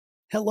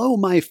Hello,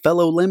 my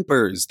fellow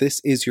limpers.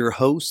 This is your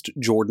host,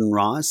 Jordan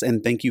Ross,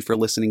 and thank you for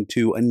listening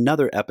to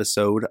another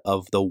episode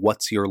of the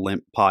What's Your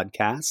Limp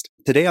podcast.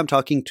 Today I'm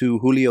talking to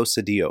Julio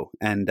Cedillo,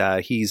 and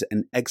he's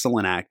an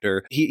excellent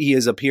actor. He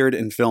has appeared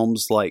in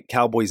films like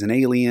Cowboys and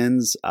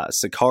Aliens,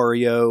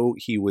 Sicario.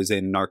 He was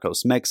in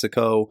Narcos,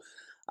 Mexico,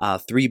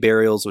 Three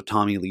Burials with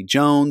Tommy Lee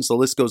Jones. The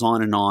list goes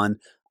on.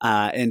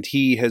 And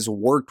he has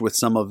worked with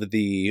some of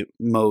the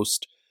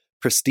most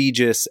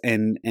prestigious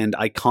and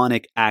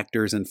iconic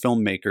actors and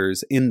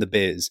filmmakers in the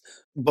biz.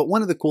 But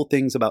one of the cool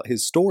things about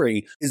his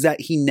story is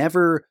that he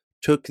never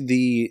took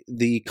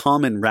the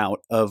common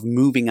route of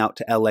moving out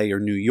to LA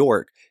or New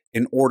York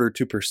in order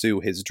to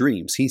pursue his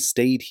dreams. He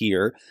stayed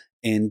here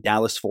in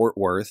Dallas, Fort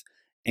Worth,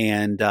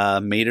 and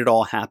made it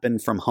all happen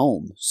from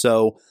home.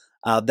 So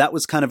that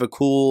was kind of a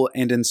cool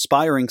and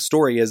inspiring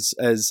story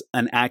as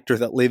an actor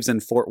that lives in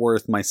Fort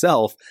Worth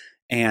myself,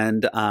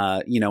 and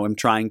I'm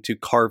trying to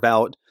carve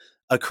out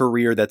a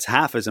career that's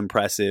half as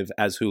impressive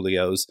as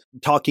Julio's.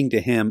 Talking to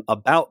him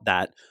about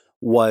that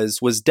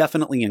was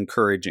definitely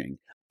encouraging.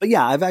 But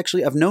yeah,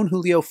 I've known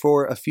Julio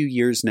for a few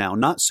years now,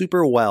 not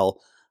super well,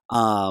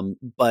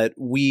 but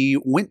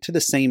we went to the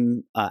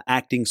same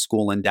acting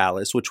school in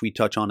Dallas, which we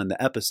touch on in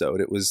the episode.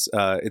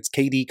 It's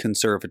KD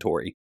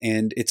Conservatory,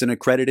 and it's an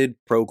accredited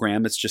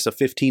program. It's just a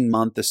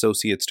 15-month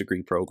associate's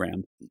degree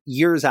program.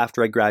 Years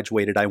after I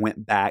graduated, I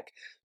went back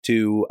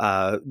to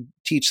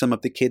teach some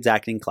of the kids'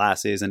 acting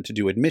classes and to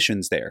do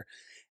admissions there.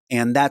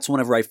 And that's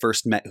whenever I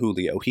first met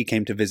Julio. He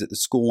came to visit the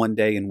school one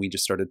day and we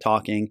just started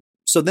talking.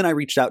 So then I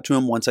reached out to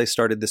him once I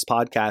started this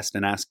podcast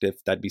and asked if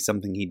that'd be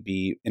something he'd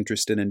be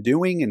interested in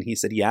doing. And he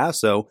said, yeah.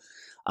 So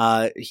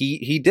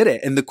he did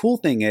it. And the cool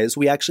thing is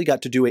we actually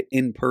got to do it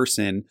in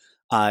person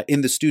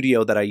in the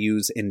studio that I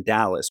use in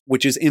Dallas,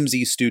 which is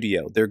MZ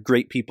Studio. They're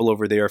great people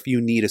over there. If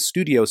you need a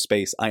studio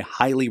space, I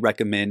highly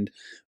recommend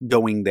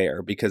going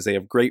there because they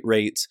have great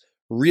rates,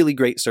 really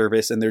great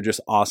service, and they're just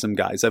awesome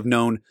guys. I've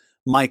known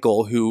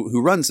Michael,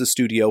 who runs the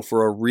studio,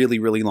 for a really,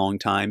 really long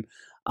time.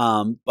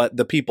 But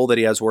the people that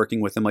he has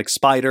working with him, like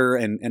Spider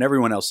and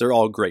everyone else, they're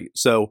all great.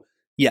 So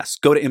yes,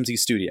 go to MZ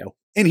Studio.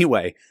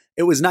 Anyway,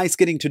 it was nice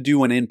getting to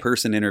do an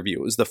in-person interview.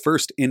 It was the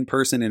first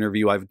in-person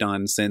interview I've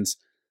done since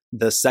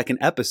the second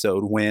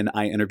episode when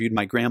I interviewed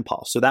my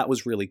grandpa. So that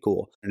was really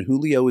cool. And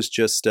Julio is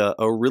just a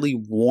really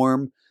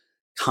warm,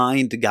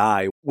 kind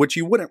guy, which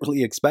you wouldn't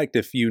really expect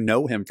if you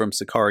know him from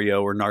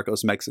Sicario or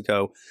Narcos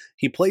Mexico.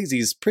 He plays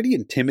these pretty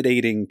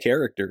intimidating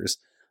characters,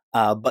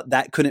 but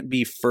that couldn't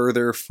be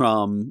further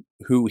from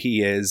who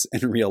he is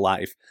in real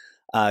life.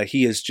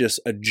 He is just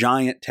a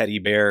giant teddy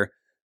bear.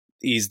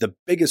 He's the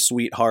biggest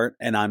sweetheart,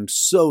 and I'm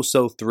so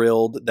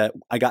thrilled that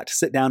I got to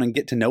sit down and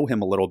get to know him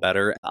a little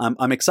better.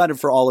 I'm excited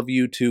for all of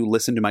you to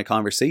listen to my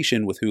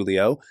conversation with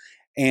Julio.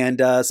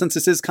 And since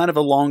this is kind of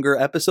a longer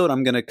episode,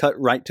 I'm going to cut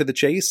right to the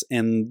chase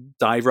and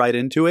dive right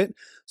into it.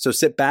 So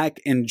sit back,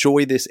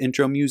 enjoy this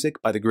intro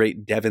music by the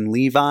great Devin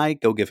Levi.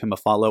 Go give him a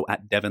follow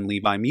at Devin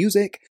Levi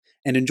Music,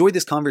 and enjoy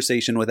this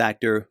conversation with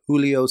actor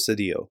Julio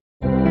Cedillo.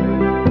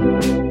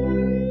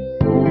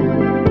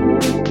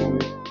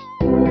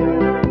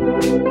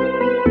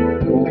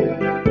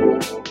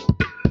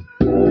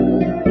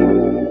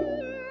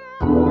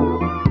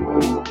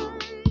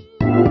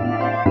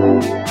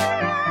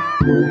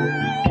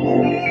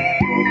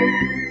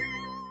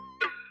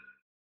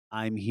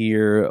 I'm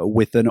here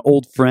with an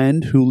old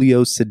friend,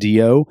 Julio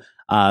Cedillo.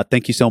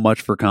 Thank you so much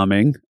for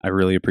coming. I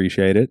really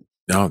appreciate it.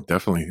 No,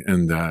 definitely.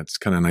 And it's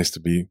kind of nice to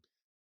be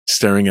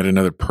staring at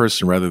another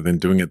person rather than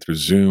doing it through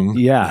Zoom.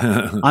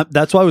 Yeah.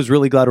 That's why I was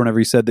really glad whenever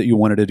you said that you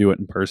wanted to do it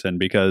in person,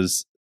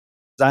 because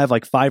I have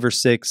like 5 or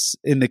 6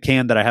 in the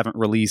can that I haven't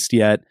released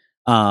yet.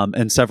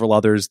 And several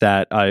others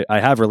that I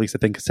have released, I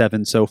think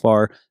 7 so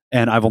far.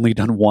 And I've only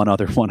done one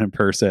other one in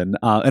person.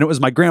 And it was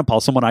my grandpa,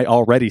 someone I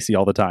already see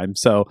all the time.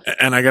 So,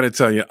 and I got to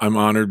tell you, I'm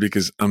honored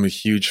because I'm a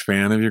huge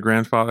fan of your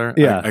grandfather.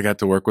 Yeah. I got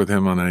to work with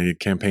him on a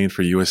campaign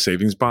for U.S.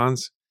 savings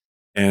bonds,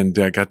 and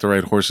I got to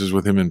ride horses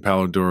with him in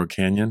Palo Duro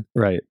Canyon.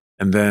 Right.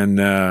 And then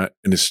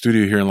in the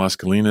studio here in Las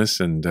Colinas,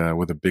 and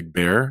with a big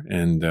bear.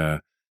 And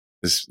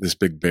this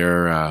big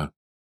bear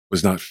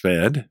was not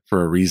fed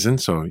for a reason.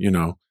 So,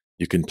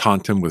 you can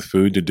taunt him with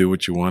food to do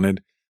what you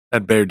wanted.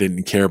 That bear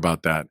didn't care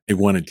about that. It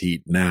wanted to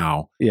eat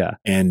now. Yeah.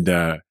 And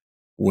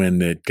when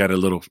it got a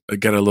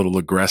little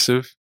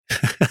aggressive,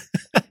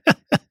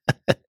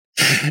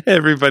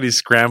 everybody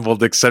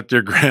scrambled except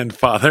your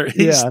grandfather.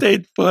 He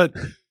stayed put,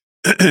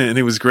 and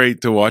it was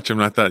great to watch him.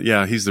 And I thought,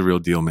 yeah, he's the real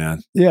deal,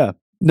 man. Yeah.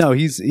 No,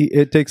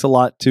 it takes a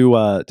lot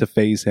to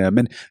phase him.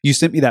 And you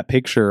sent me that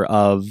picture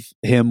of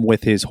him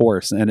with his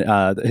horse, and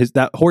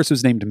that horse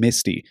was named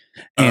Misty.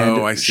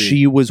 And I see.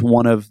 She was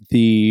one of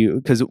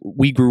because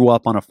we grew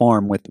up on a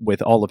farm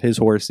with all of his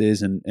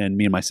horses, and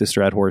me and my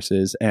sister had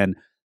horses, and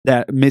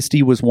that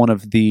Misty was one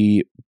of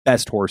the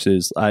best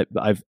horses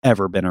I've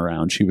ever been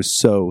around. She was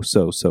so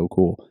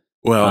cool.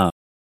 Well,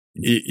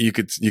 you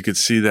could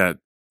see that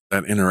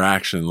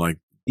interaction, like.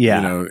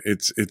 Yeah.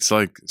 It's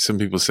like some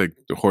people say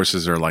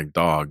horses are like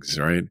dogs,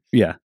 right?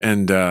 Yeah.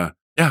 And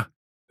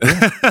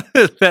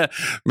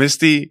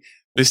Misty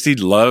Misty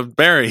loved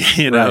Barry,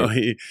 you know.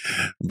 Right.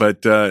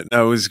 But no,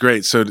 it was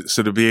great. So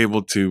to be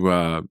able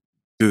to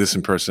do this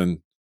in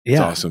person, it's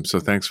Yeah. awesome. So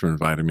thanks for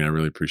inviting me. I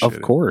really appreciate it.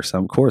 Of course.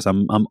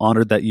 I'm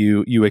honored that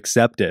you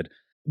accepted.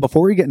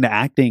 Before we get into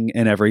acting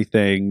and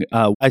everything,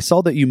 I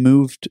saw that you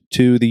moved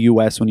to the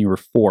U.S. when you were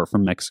 4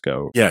 from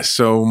Mexico. Yeah.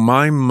 So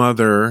my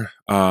mother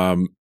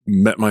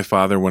met my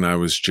father when I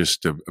was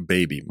just a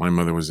baby. My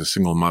mother was a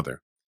single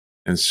mother.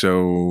 And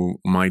so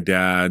my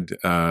dad,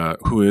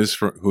 who is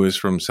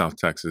from South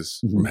Texas,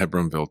 from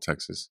Hebronville,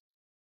 Texas,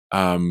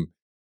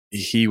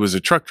 he was a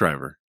truck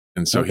driver.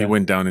 And so he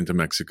went down into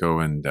Mexico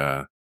and,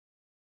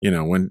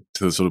 went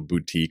to this little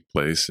boutique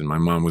place. And my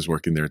mom was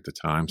working there at the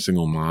time,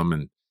 single mom.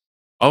 And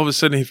all of a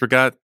sudden he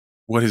forgot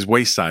what his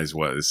waist size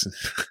was.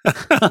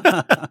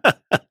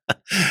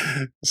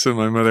 So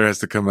my mother has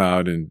to come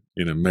out and,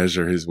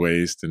 measure his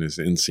waist and his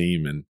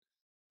inseam. And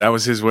that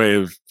was his way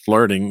of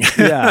flirting.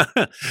 Yeah.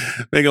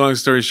 Make a long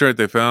story short,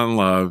 they fell in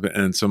love.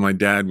 And so my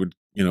dad would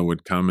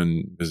come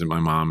and visit my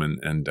mom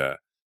and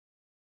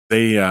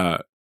they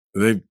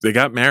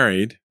got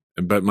married,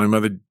 but my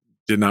mother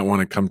did not want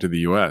to come to the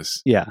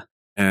US. Yeah.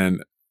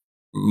 And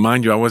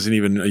mind you, I wasn't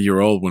even a year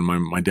old when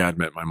my dad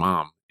met my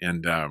mom.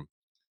 And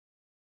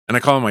I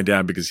call him my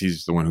dad because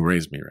he's the one who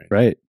raised me, right?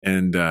 Right.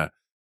 And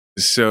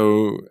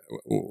so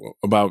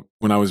about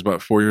when I was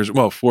about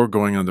 4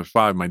 going on to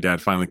 5, my dad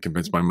finally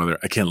convinced my mother,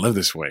 I can't live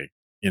this way.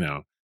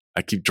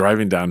 I keep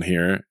driving down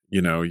here.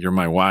 You're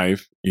my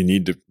wife. We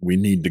need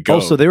to go. Oh,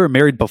 so they were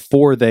married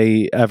before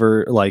they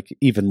ever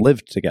even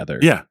lived together.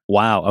 Yeah.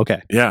 Wow.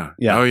 Okay. Yeah.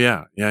 Yeah. Oh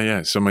yeah. Yeah.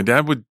 Yeah. So my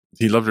dad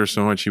he loved her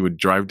so much. He would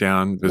drive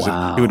down, visit.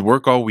 Wow. He would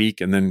work all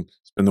week and then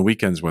spend the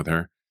weekends with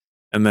her,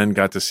 and then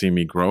got to see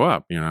me grow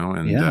up,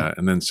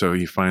 and then so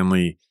he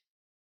finally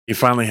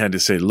had to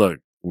say, look,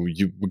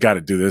 we got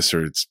to do this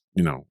or it's,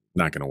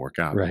 not going to work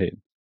out. Right.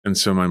 And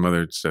so my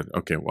mother said,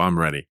 okay, well, I'm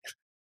ready.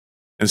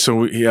 And so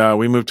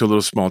we moved to a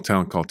little small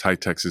town called Ty,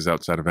 Texas,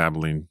 outside of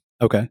Abilene.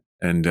 Okay.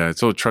 And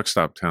it's a little truck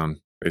stop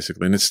town,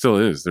 basically. And it still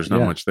is. There's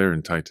not much there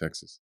in Ty,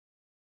 Texas.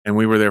 And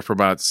we were there for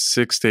about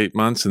 6 to 8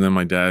 months. And then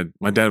my dad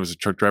was a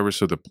truck driver.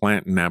 So the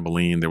plant in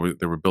Abilene, they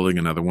were building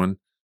another one,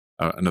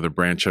 another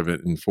branch of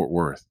it in Fort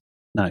Worth.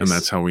 Nice. And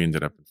that's how we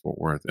ended up in Fort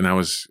Worth. And I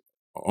was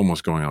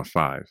almost going on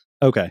 5.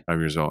 Okay. 5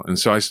 years old. And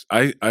so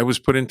I was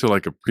put into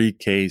like a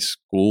pre-K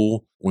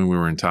school when we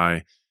were in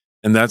Thai.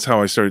 And that's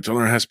how I started to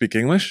learn how to speak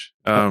English.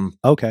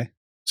 Okay.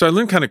 So I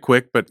learned kind of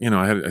quick, but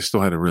I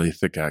still had a really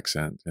thick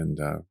accent. And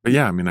but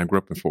yeah, I grew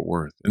up in Fort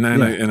Worth, and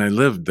I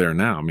lived there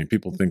now.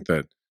 People think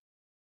that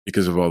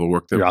because of all the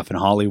work that you're off in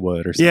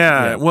Hollywood or something.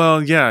 Yeah.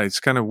 Well, yeah, it's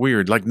kind of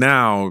weird. Like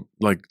now,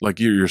 like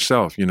you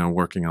yourself,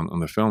 working on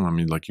the film.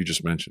 Like you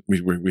just mentioned,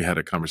 we had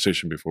a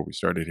conversation before we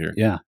started here.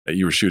 Yeah. That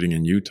you were shooting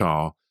in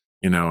Utah,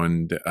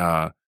 and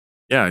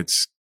yeah,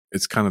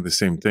 it's kind of the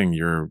same thing.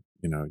 You're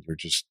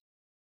just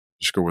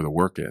go where the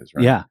work is,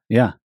 right? Yeah.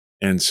 Yeah.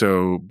 And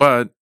so,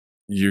 but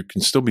you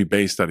can still be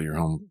based out of your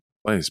home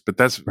place. But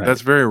that's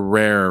very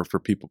rare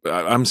for people.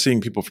 I'm seeing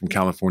people from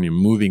California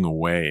moving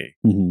away,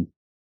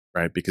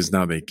 right? Because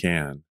now they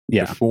can.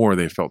 Yeah. Before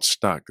they felt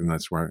stuck, and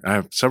that's where I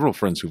have several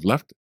friends who've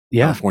left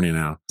California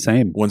now.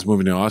 Same. One's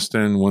moving to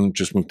Austin. One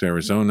just moved to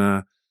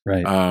Arizona.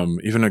 Right.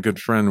 Even a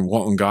good friend,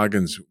 Walton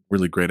Goggins,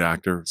 really great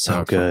actor.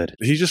 So good.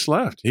 He just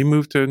left. He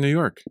moved to New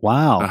York.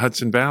 Wow.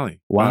 Hudson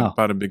Valley. Wow.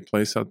 Bought a big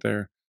place out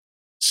there.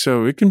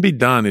 So it can be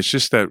done. It's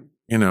just that,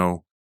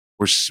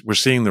 we're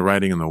seeing the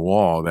writing on the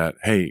wall that,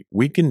 hey,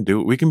 we can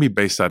do it. We can be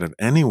based out of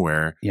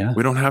anywhere. Yeah.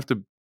 We don't have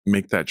to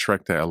make that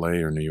trek to LA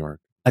or New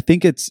York. I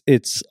think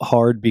it's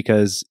hard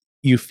because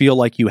you feel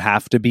like you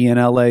have to be in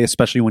LA,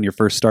 especially when you're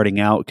first starting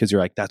out, because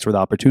you're like, that's where the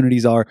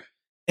opportunities are.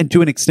 And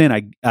to an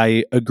extent,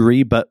 I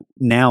agree. But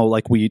now,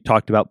 like we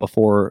talked about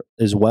before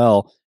as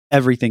well,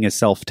 everything is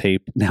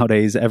self-tape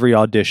nowadays. Every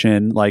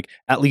audition, like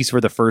at least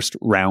for the first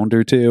round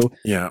or two.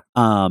 Yeah.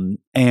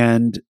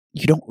 And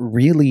you don't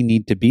really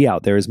need to be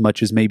out there as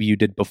much as maybe you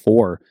did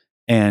before.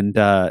 And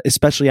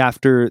especially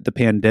after the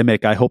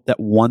pandemic, I hope that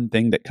one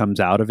thing that comes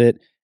out of it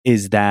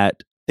is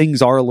that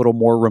things are a little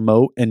more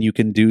remote and you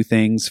can do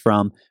things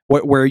from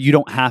where you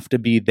don't have to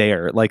be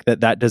there. Like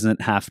that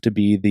doesn't have to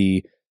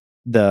be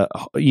the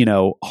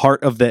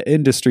heart of the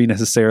industry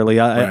necessarily.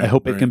 I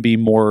hope it can be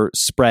more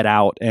spread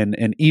out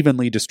and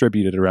evenly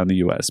distributed around the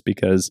US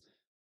because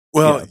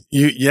and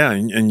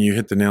you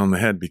hit the nail on the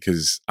head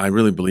because I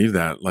really believe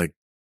that. Like,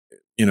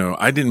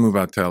 I didn't move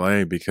out to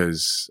LA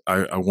because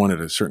I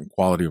wanted a certain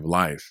quality of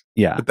life.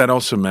 Yeah. But that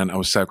also meant I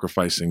was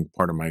sacrificing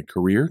part of my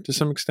career to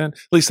some extent.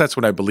 At least that's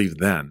what I believed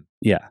then.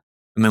 Yeah.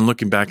 And then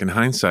looking back in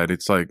hindsight,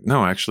 it's like,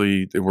 no,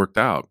 actually it worked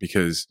out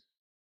because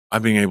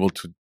I've been able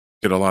to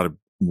get a lot of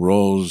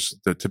roles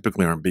that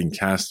typically aren't being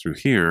cast through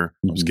here.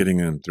 I was getting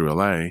them through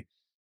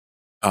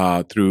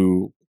LA,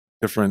 through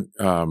different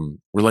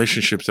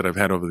relationships that I've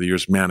had over the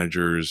years,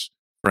 managers,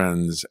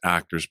 friends,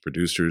 actors,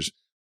 producers.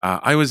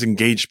 I always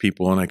engage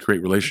people and I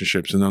create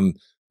relationships, and then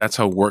that's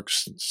how work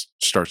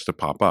starts to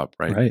pop up,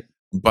 right? Right.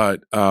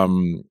 But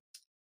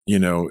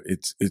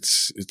it's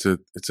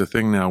a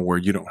thing now where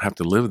you don't have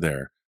to live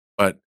there,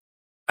 but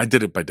I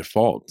did it by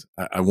default.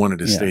 I wanted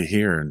to stay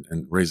here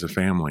and raise a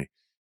family.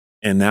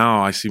 And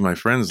now I see my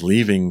friends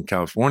leaving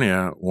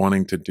California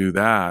wanting to do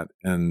that.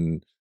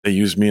 And they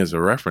use me as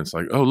a reference.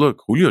 Like, oh,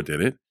 look, Julio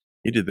did it.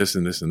 He did this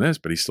and this and this,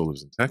 but he still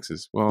lives in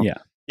Texas. Well,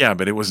 yeah,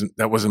 but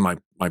that wasn't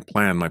my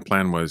plan. My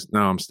plan was,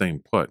 no, I'm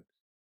staying put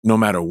no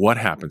matter what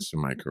happens to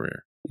my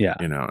career. Yeah.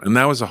 And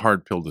that was a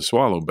hard pill to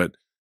swallow, but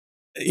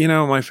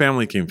my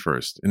family came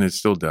first and it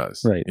still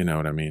does. Right. You know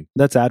what I mean?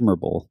 That's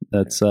admirable.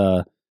 That's,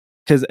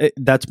 because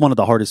that's one of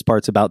the hardest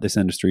parts about this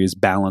industry is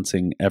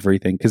balancing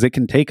everything, because it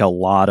can take a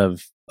lot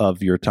of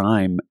your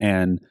time.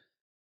 And,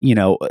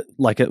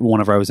 like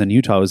whenever I was in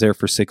Utah, I was there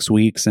for 6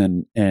 weeks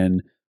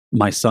and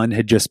my son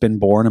had just been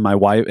born, and my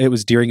wife, it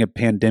was during a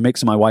pandemic.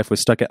 So my wife was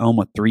stuck at home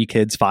with 3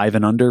 kids, 5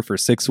 and under, for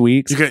 6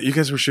 weeks. You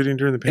guys were shooting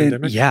during the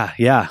pandemic? And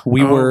yeah.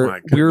 We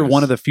were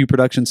one of the few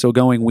productions still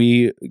going.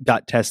 We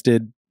got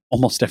tested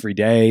almost every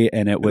day,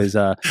 and it was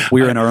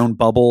we were in our own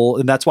bubble,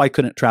 and that's why I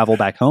couldn't travel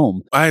back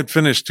home. I had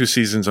finished 2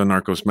 seasons on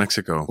Narcos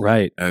Mexico,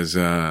 right? As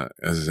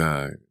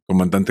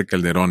Comandante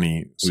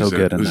Calderoni,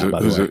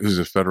 who's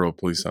a federal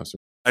police officer.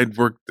 I'd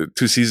worked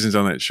 2 seasons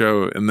on that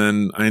show, and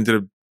then I ended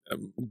up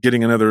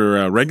getting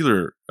another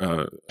regular.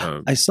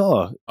 I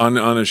saw on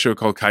a show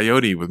called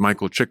Coyote with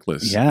Michael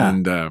Chiklis,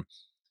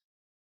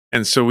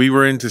 and so we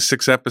were into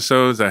 6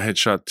 episodes. I had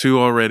shot 2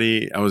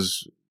 already.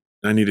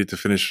 I needed to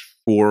finish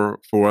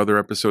 4 other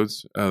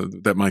episodes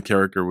that my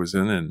character was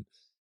in, and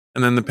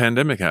then the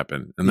pandemic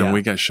happened, and then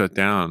we got shut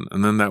down,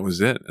 and then that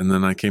was it. And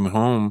then I came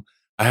home.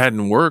 I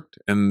hadn't worked,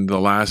 and the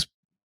last,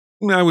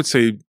 I would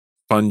say,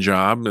 fun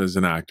job as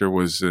an actor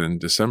was in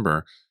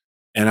December,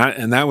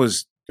 and that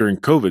was during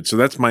COVID. So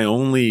that's my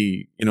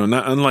only,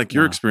 not unlike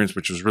your experience,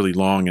 which was really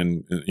long,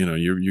 and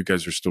you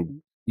guys are still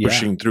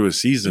pushing through a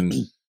season.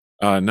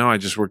 No, I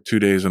just worked 2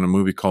 days on a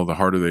movie called The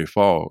Harder They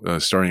Fall,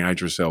 starring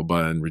Idris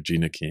Elba and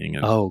Regina King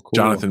and cool.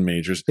 Jonathan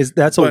Majors.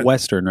 That's a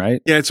Western,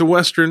 right? Yeah, it's a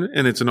Western,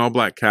 and it's an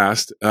all-black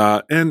cast.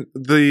 And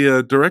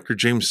the director,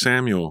 James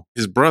Samuel,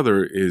 his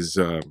brother is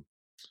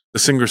the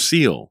singer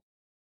Seal.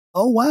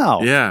 Oh,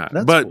 wow. Yeah,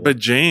 That's but cool. but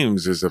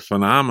James is a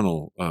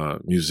phenomenal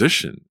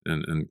musician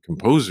and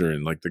composer,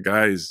 and like the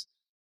guy's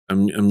a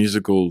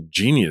musical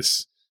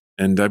genius.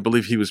 And I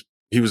believe he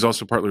was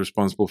also partly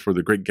responsible for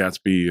the Great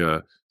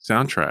Gatsby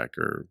soundtrack,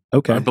 or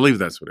I believe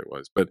that's what it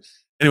was. But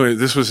anyway,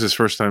 this was his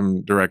first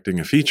time directing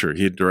a feature.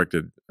 He had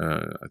directed,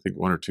 I think,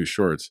 1 or 2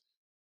 shorts,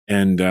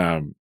 and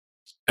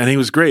he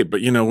was great.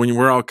 But when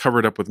we're all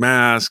covered up with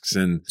masks,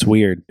 and it's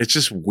weird. It's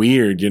just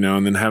weird,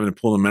 and then having to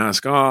pull the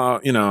mask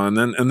off, and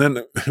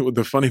then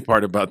the funny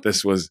part about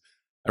this was,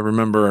 I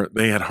remember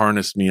they had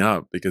harnessed me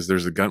up because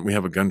there's a gun. We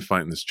have a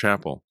gunfight in this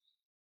chapel,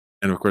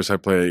 and of course I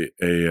play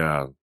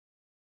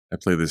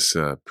this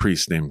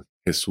priest named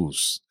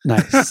Jesus.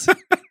 Nice.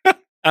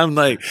 I'm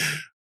like,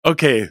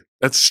 okay,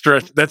 that's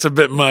stretch. That's a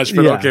bit much,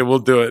 but okay, we'll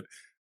do it.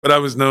 But I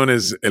was known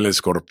as El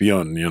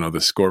Escorpión,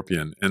 the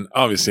scorpion. And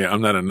obviously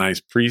I'm not a nice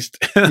priest.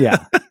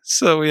 Yeah.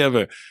 So we have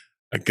a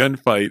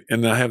gunfight,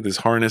 and I have this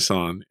harness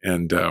on,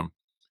 and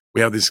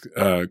we have these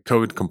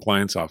COVID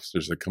compliance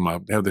officers that come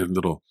up. They have their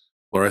little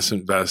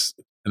fluorescent vests,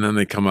 and then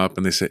they come up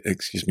and they say,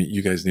 "Excuse me,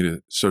 you guys need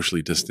to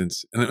socially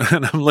distance."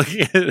 And I'm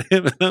looking at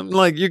him, and I'm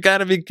like, "You got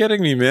to be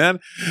kidding me, man!"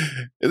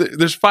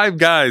 There's 5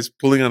 guys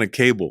pulling on a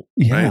cable.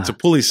 Right? It's a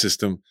pulley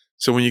system.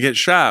 So when you get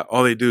shot,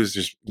 all they do is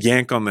just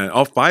yank on that.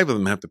 All 5 of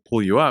them have to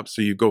pull you up,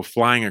 so you go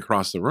flying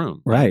across the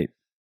room. Right.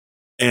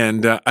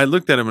 And I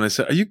looked at him and I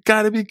said, "You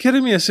got to be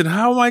kidding me!" I said,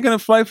 "How am I going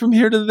to fly from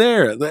here to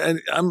there?"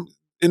 And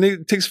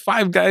it takes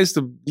 5 guys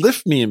to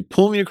lift me and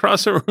pull me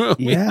across a room.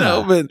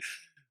 Yeah.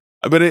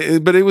 But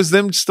it was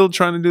them still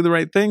trying to do the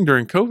right thing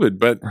during COVID.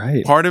 But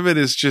part of it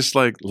is just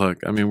like, look,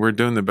 I mean, we're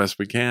doing the best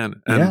we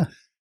can. And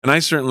I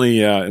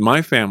certainly, in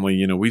my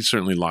family, we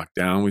certainly locked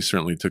down. We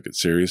certainly took it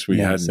serious. We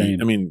had, same.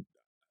 I mean,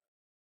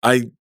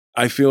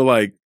 I feel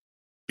like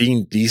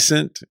being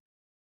decent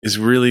is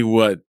really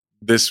what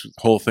this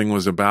whole thing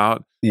was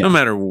about. No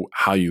matter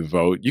how you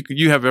vote,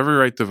 you have every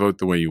right to vote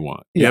the way you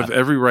want. You have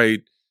every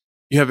right.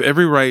 You have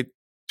every right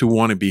to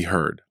want to be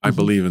heard. I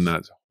believe in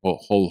that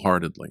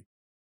wholeheartedly.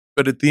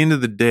 But at the end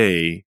of the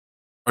day,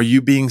 are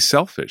you being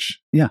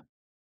selfish? Yeah.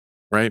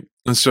 Right.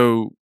 And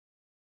so,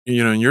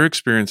 in your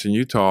experience in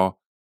Utah,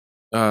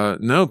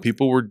 no,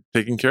 people were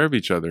taking care of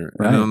each other.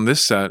 Right. And on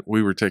this set,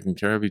 we were taking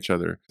care of each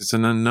other. It's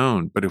an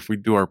unknown, but if we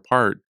do our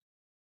part,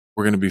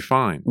 we're going to be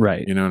fine.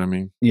 Right. You know what I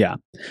mean? Yeah.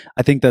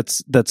 I think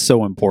that's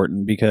so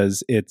important,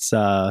 because it's,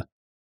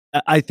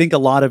 I think a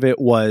lot of it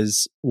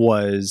was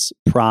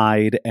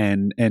pride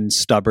and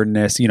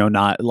stubbornness,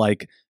 not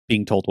like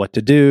being told what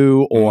to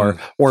do,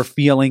 or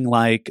feeling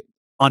like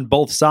on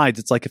both sides,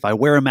 it's like, if I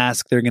wear a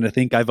mask, they're going to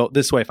think I vote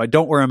this way. If I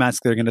don't wear a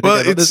mask, they're going to think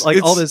I vote this,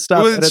 like all this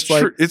stuff. Well, and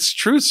it's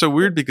true. It's so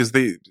weird because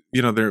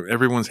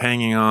everyone's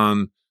hanging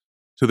on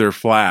to their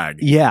flag.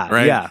 Yeah.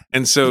 Right. Yeah.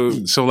 And so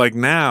like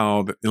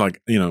now,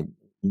 like,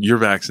 you're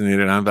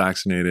vaccinated, I'm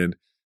vaccinated,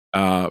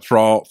 for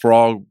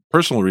all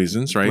personal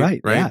reasons. Right.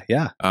 Right.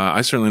 Yeah.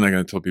 I certainly not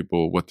going to tell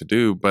people what to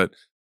do, but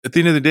at the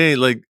end of the day,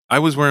 like, I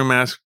was wearing a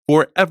mask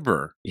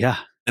forever. Yeah.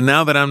 And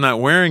now that I'm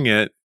not wearing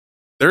it,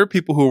 there are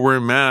people who are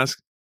wearing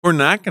masks who are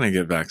not going to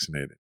get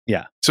vaccinated.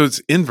 Yeah. So it's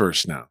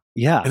inverse now.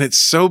 Yeah. And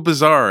it's so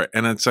bizarre.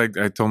 And it's like,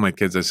 I told my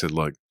kids, I said,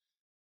 look,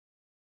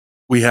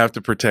 we have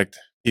to protect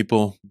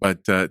people,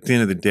 but at the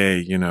end of the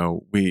day, you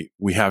know, we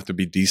have to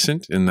be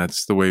decent, and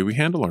that's the way we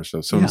handle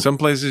ourselves. So in some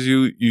places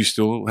you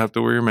still have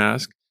to wear your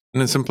mask,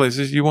 and in some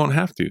places you won't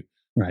have to.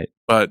 Right.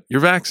 But you're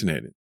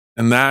vaccinated.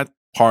 And that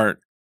part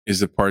is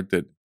the part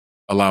that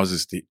allows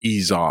us to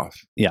ease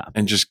off. Yeah.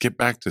 And just get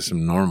back to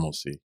some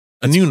normalcy.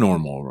 A new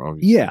normal,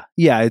 obviously. Yeah.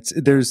 Yeah.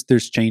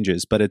 There's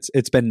changes, but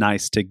it's been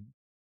nice to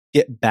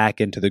get back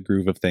into the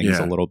groove of things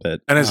a little bit.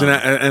 And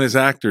as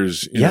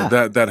actors, you know,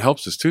 that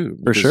helps us too.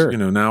 Because, for sure. You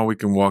know, now we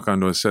can walk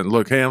onto a set and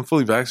look, hey, I'm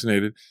fully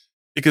vaccinated.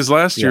 Because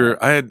last year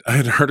I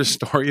had heard a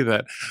story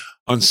that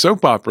on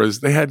soap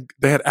operas they had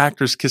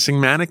actors kissing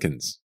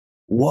mannequins.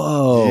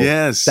 Whoa.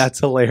 Yes.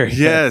 That's hilarious.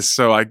 Yes.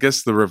 So I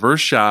guess the reverse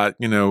shot,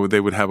 you know, they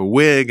would have a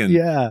wig and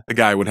the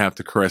guy would have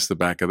to caress the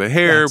back of the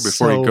hair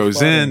before he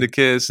goes in to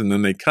kiss, and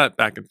then they cut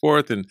back and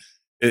forth, and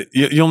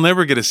you'll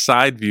never get a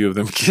side view of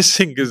them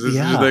kissing because this is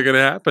not going to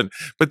happen.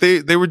 But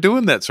they were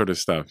doing that sort of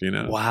stuff, you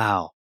know.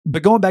 Wow.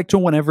 But going back to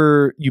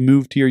whenever you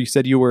moved here, you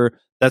said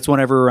that's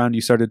whenever around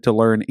you started to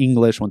learn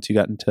English once you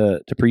got into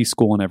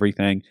preschool and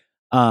everything.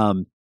 I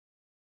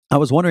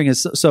was wondering,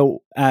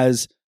 so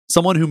as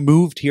someone who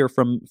moved here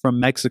from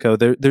Mexico,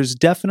 there's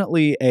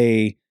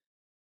definitely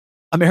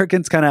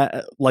Americans kind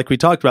of, like we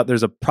talked about,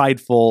 there's a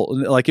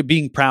prideful, like it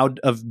being proud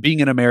of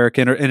being an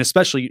American, and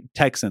especially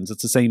Texans.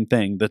 It's the same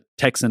thing, the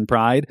Texan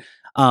pride.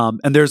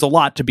 And there's a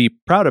lot to be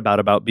proud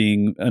about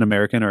being an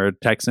American or a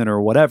Texan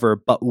or whatever.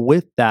 But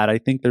with that, I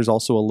think there's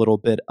also a little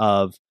bit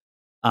of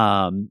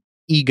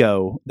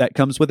ego that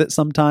comes with it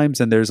sometimes.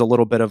 And there's a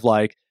little bit of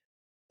like,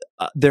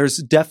 there's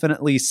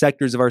definitely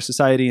sectors of our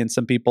society and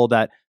some people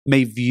that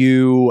may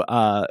view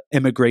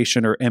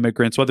immigration or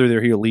immigrants, whether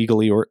they're here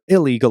legally or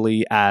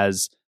illegally,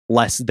 as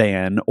less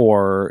than,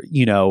 or,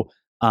 you know,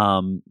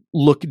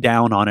 look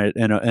down on it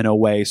in a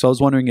way. So I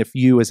was wondering if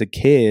you as a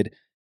kid,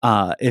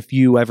 if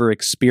you ever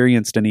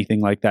experienced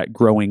anything like that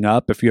growing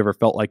up, if you ever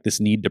felt like this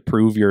need to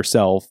prove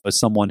yourself as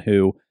someone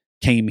who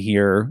came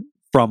here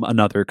from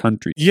another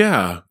country.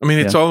 Yeah. I mean,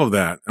 it's all of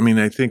that. I mean,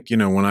 I think, you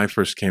know, when I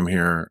first came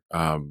here,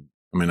 I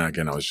mean,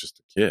 again, I was just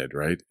a kid,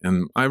 right?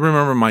 And I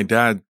remember my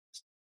dad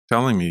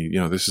telling me, you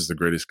know, this is the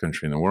greatest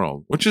country in the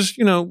world, which is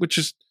a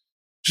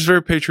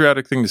very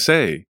patriotic thing to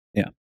say.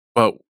 Yeah.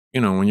 But,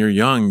 you know, when you're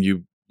young,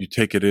 you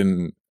take it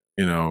in,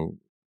 you know,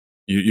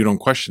 you don't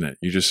question it.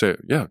 You just say,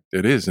 yeah,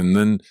 it is. And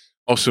then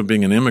also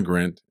being an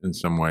immigrant in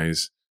some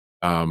ways,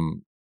 I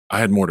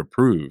had more to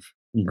prove,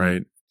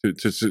 right?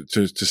 To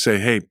say,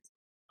 hey,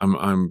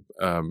 I'm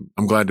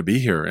glad to be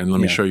here, and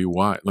let me show you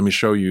why. Let me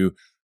show you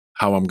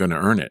how I'm going to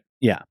earn it.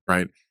 Yeah.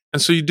 Right. And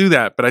so you do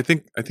that. But I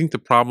think the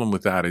problem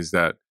with that is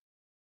that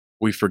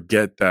we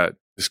forget that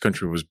this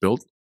country was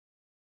built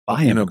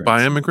by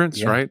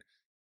immigrants, right?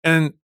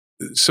 And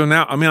so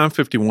now, I mean, I'm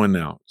 51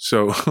 now.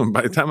 So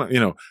by the time, you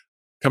know,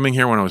 coming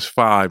here when I was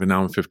 5 and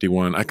now I'm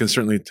 51, I can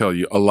certainly tell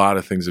you a lot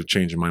of things have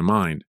changed in my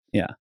mind.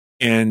 Yeah.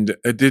 And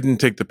it didn't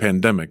take the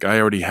pandemic. I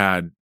already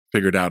had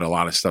figured out a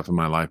lot of stuff in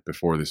my life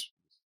before this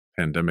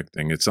pandemic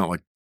thing. It's not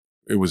like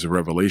it was a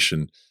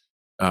revelation.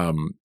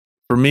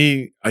 For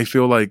me, I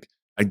feel like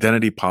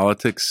identity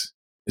politics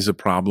is a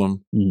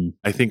problem.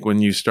 I think when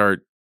you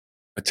start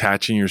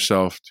attaching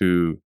yourself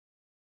to,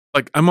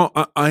 like,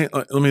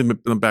 let me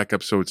back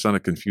up so it's not a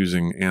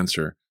confusing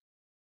answer.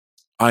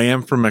 I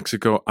am from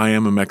Mexico. I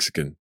am a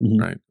Mexican,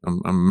 right?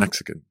 I'm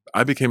Mexican.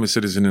 I became a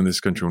citizen in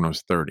this country when I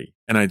was 30,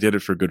 and I did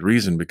it for good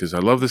reason, because I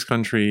love this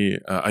country.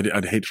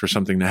 I'd hate for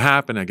something to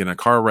happen. I get in a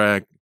car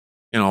wreck,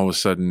 and all of a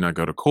sudden I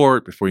go to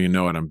court. Before you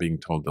know it, I'm being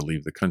told to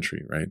leave the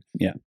country, right?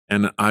 Yeah.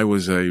 And I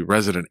was a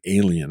resident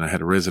alien. I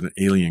had a resident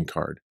alien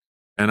card,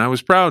 and I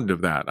was proud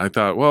of that. I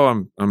thought,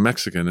 well, I'm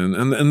Mexican,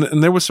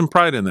 and there was some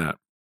pride in that.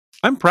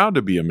 I'm proud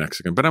to be a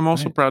Mexican, but I'm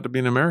also proud to be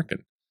an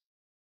American.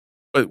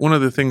 But one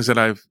of the things that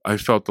I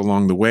felt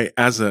along the way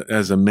as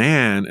a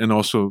man, and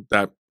also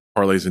that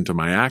parlays into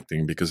my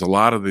acting, because a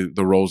lot of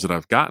the roles that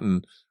I've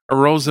gotten are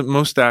roles that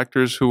most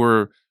actors who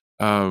are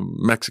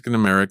Mexican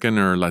American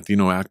or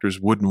Latino actors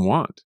wouldn't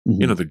want.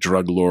 You know, the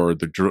drug lord,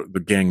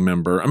 the gang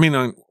member. I mean,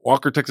 on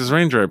Walker, Texas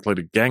Ranger, I played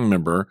a gang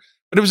member,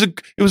 but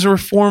it was a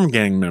reform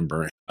gang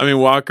member. I mean,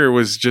 Walker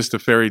was just a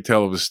fairy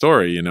tale of a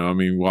story. You know, I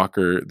mean,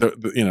 Walker,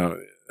 you know,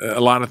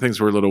 a lot of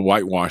things were a little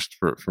whitewashed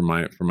for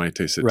my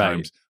taste at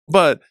times,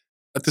 but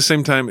at the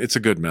same time, it's a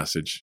good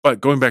message.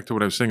 But going back to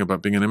what I was saying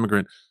about being an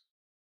immigrant,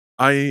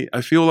 I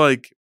feel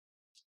like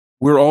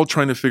we're all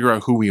trying to figure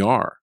out who we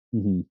are.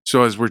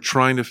 So as we're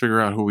trying to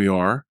figure out who we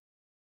are,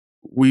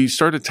 we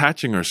start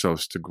attaching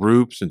ourselves to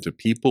groups and to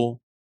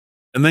people,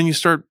 and then you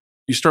start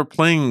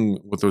playing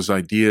with those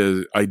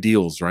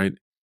ideals, right?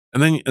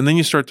 And then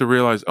you start to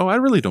realize, oh, I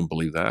really don't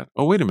believe that.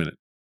 Oh, wait a minute,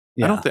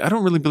 I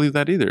don't really believe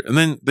that either.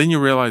 And then you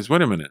realize,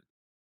 wait a minute,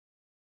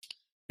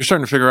 you're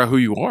starting to figure out who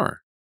you are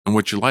and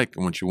what you like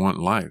and what you want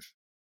in life.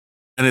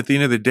 And at the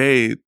end of the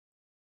day,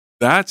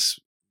 that's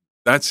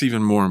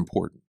even more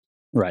important.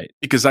 Right.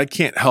 Because I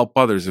can't help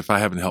others if I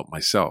haven't helped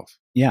myself.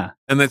 Yeah.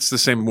 And that's the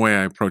same way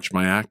I approach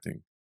my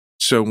acting.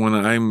 So when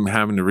I'm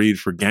having to read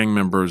for gang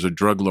members or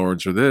drug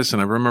lords or this,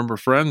 and I remember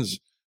friends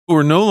who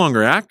are no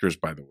longer actors,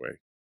 by the way,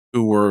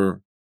 who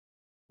were,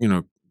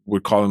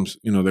 would call them,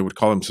 they would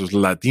call themselves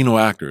Latino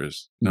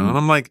actors. Mm-hmm. And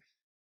I'm like,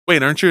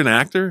 wait, aren't you an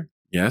actor?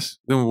 Yes.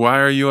 Then why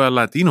are you a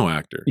Latino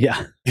actor?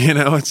 Yeah.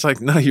 It's like,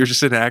 no, you're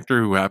just an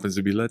actor who happens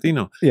to be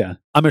Latino. Yeah.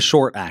 I'm a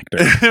short actor.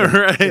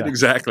 Right. Yeah.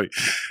 Exactly.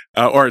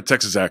 Or a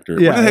Texas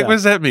actor. Yeah, What the heck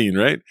does that mean?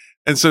 Right.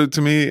 And so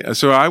to me,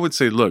 I would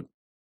say, look,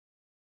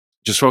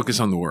 just focus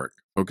on the work,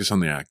 focus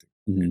on the acting.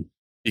 Mm-hmm.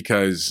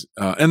 Because,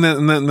 and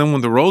then when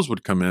the roles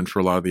would come in for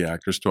a lot of the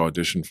actors to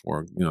audition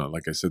for,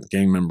 like I said,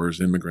 gang members,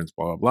 immigrants,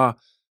 blah, blah, blah,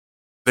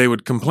 they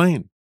would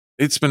complain.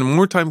 They'd spend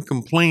more time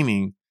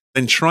complaining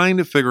than trying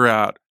to figure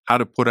out how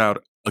to put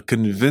out a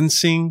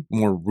convincing,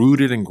 more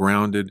rooted and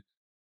grounded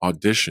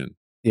audition.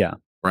 Yeah.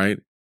 Right?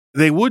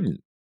 They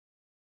wouldn't.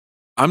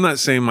 I'm not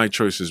saying my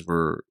choices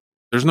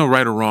there's no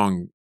right or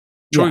wrong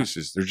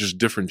choices. They're just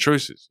different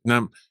choices.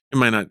 Now, it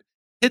might not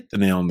hit the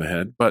nail on the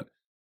head, but,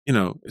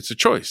 it's a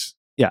choice.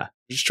 Yeah.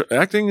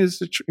 Acting is,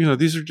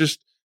 these are just,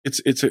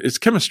 it's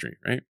chemistry,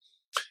 right?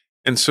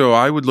 And so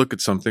I would look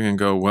at something and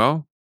go,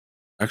 well,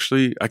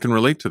 actually, I can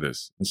relate to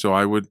this. And so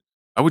I would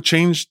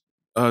change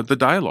the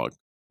dialogue.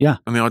 Yeah.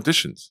 And the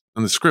auditions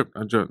and the script.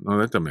 No,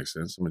 that doesn't make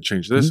sense. I'm going to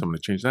change this. Mm-hmm. I'm going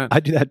to change that. I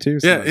do that too.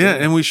 So yeah.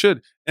 And we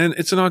should. And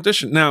it's an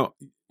audition. Now,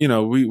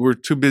 we're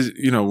too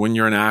busy, when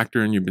you're an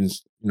actor and you've been,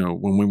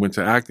 when we went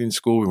to acting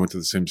school, we went to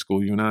the same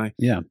school, you and I.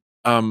 Yeah.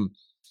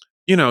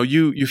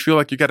 You feel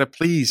like you got to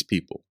please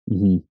people.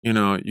 Mm-hmm. You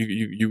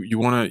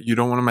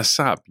don't want to mess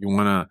up. You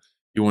want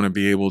to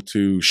be able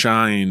to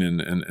shine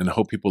and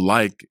hope people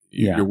like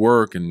your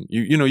work, and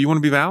you want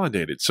to be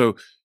validated. So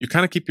you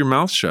kind of keep your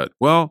mouth shut.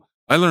 Well,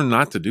 I learned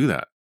not to do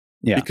that.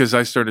 Yeah. Because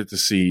I started to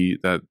see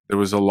that there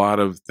was a lot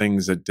of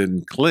things that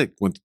didn't click.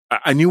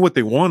 I knew what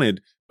they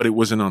wanted, but it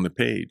wasn't on the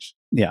page.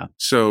 Yeah.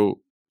 So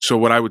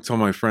what I would tell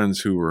my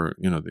friends who were,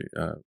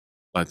 the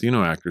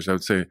Latino actors, I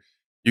would say,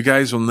 you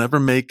guys will never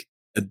make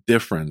a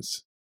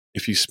difference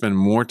if you spend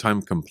more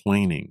time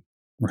complaining.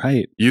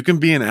 Right. You can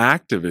be an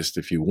activist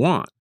if you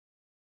want,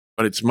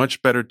 but it's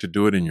much better to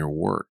do it in your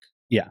work.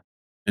 Yeah.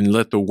 And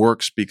let the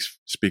work speak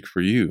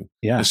for you.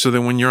 Yeah. And so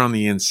then when you're on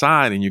the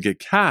inside and you get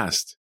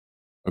cast,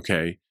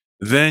 okay,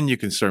 then you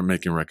can start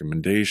making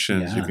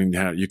recommendations.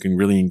 Yeah. You can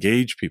really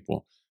engage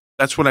people.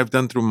 That's what I've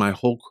done through my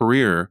whole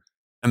career.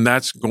 And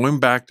that's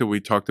going back to,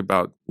 you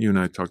and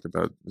I talked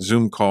about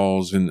Zoom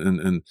calls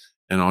and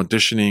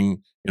auditioning,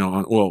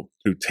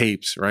 through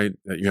tapes, right?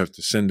 That you have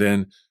to send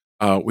in.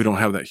 We don't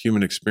have that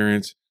human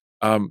experience.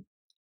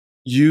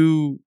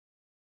 You're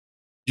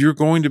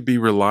going to be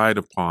relied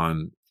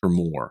upon for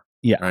more.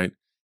 Yeah. Right.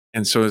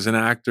 And so as an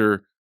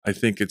actor, I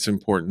think it's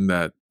important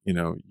that,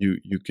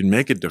 you can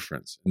make a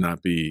difference and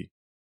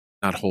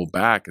not hold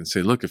back and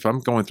say, look, if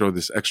I'm going through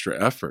this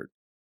extra effort,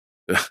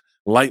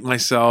 light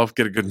myself,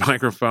 get a good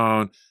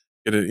microphone,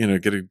 get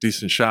a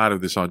decent shot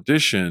of this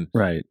audition.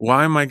 Right.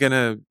 Why am I going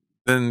to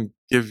then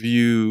give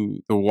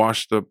you the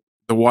washed up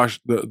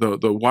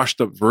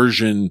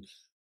version,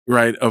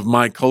 right, of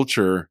my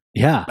culture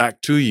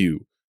back to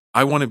you?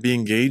 I want to be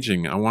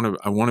engaging. I want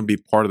to be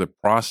part of the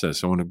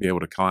process. I want to be able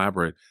to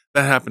collaborate.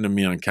 That happened to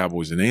me on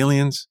Cowboys and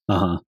Aliens.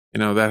 Uh-huh.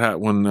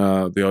 When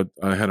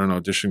I had an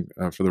audition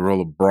for the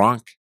role of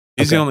Bronk.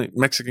 He's the only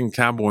Mexican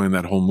cowboy in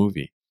that whole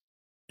movie.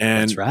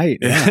 And that's right.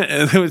 Yeah.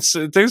 And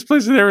it takes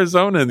place in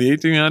Arizona in the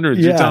 1800s.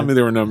 Yeah. You're telling me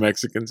there were no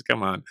Mexicans?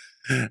 Come on.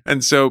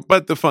 And so,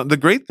 but the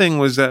great thing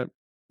was that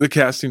the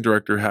casting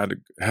director had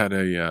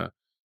a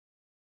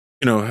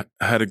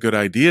good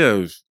idea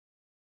of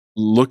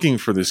looking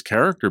for this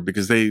character,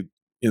 because the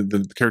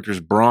character's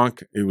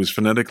Bronk. It was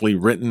phonetically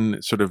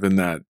written sort of in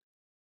that,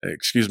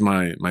 excuse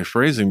my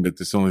phrasing, but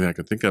it's the only thing I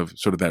could think of,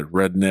 sort of that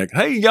redneck,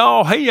 hey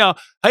y'all,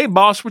 hey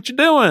boss, what you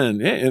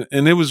doing?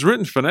 And it was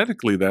written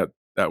phonetically that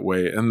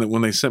way. And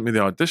when they sent me the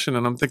audition,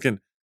 and I'm thinking,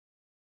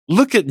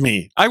 look at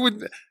me. I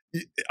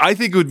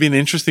think it would be an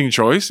interesting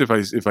choice if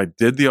I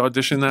did the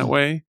audition that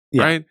way.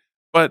 Yeah. Right.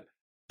 But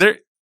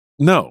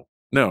no,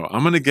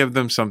 I'm going to give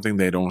them something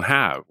they don't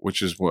have,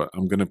 which is what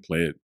I'm going to play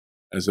it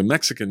as a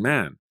Mexican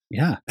man.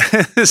 Yeah.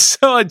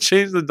 So I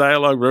changed the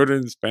dialogue, wrote it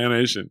in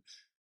Spanish, and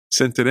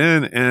sent it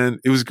in,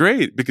 and it was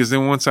great, because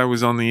then once I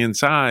was on the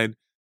inside,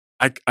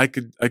 I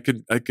could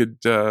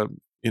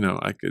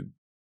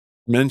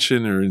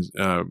mention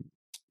or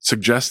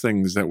suggest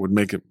things that would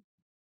make it,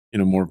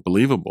 more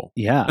believable.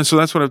 Yeah. And so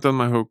that's what I've done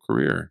my whole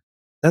career.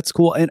 That's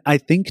cool. And I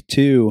think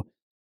too,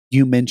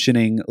 you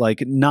mentioning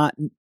like not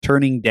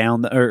turning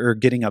down or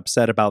getting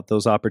upset about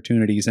those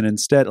opportunities, and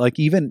instead, like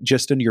even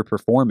just in your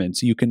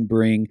performance, you can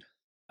bring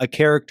a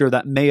character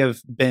that may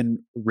have been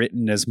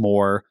written as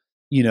more,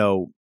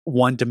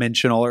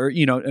 one-dimensional, or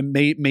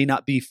it may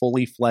not be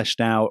fully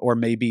fleshed out, or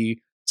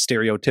maybe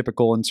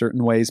stereotypical in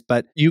certain ways,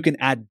 but you can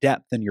add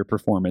depth in your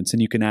performance,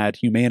 and you can add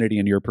humanity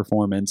in your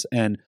performance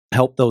and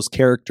help those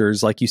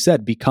characters, like you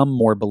said, become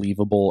more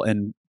believable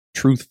and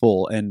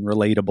truthful and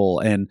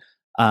relatable. And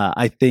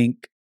I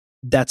think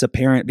that's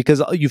apparent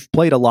because you've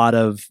played a lot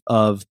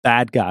of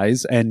bad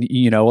guys and,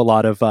 a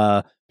lot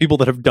of people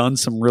that have done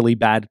some really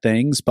bad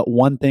things. But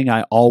one thing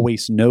I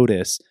always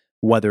notice,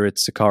 whether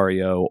it's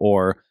Sicario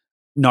or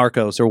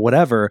Narcos or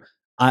whatever,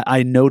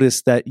 I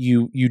notice that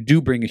you do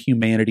bring a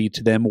humanity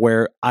to them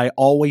where I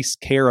always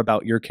care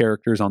about your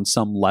characters on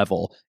some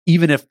level,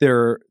 even if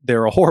they're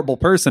a horrible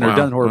person or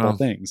done horrible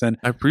things. And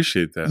I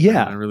appreciate that.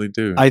 Yeah, man. I really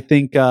do. I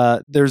think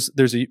there's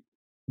a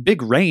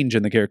big range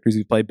in the characters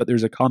you played, but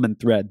there's a common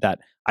thread that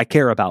I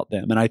care about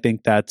them. And I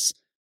think that's,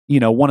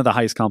 one of the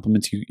highest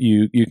compliments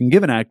you can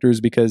give an actor is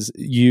because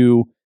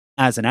you,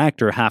 as an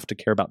actor, have to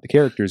care about the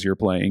characters you're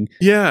playing.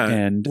 Yeah.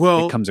 And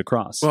it comes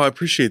across. Well, I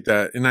appreciate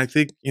that. And I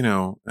think,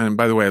 and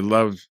by the way, I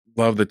love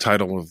the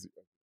title of the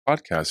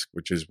podcast,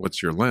 which is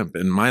What's Your Limp?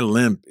 And my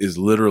limp is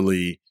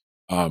literally,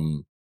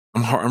 I'm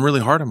really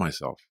hard on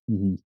myself.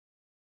 Mm-hmm.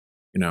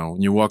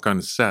 When you walk on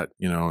a set,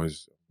 I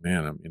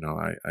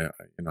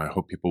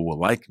hope people will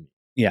like me.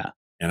 Yeah.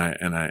 And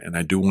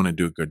I do want to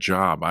do a good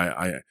job.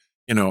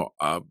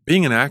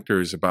 Being an actor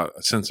is about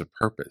a sense of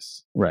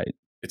purpose. Right.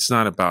 It's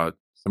not about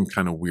some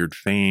kind of weird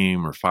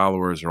fame or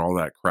followers or all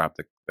that crap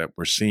that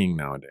we're seeing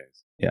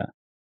nowadays. Yeah.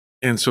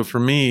 And so for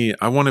me,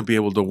 I want to be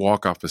able to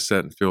walk off a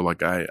set and feel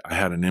like I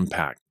had an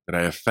impact, that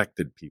I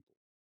affected people,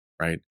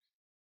 right?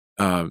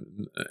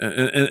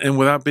 And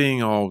without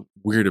being all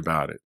weird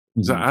about it.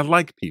 Mm-hmm. I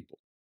like people.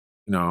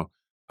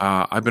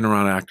 I've been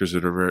around actors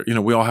that are very,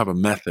 we all have a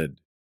method.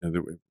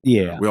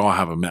 Yeah. We all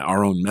have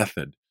our own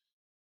method.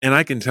 And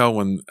I can tell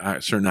when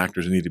certain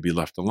actors need to be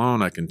left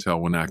alone. I can tell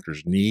when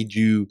actors need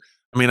you.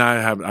 I mean,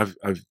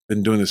 I've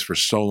been doing this for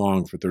so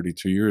long, for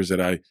 32 years, that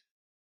I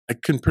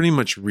can pretty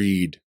much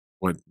read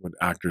what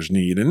actors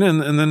need. And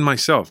then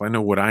myself, I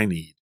know what I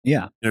need.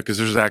 Yeah. Because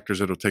there's actors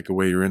that'll take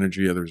away your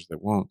energy, others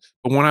that won't.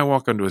 But when I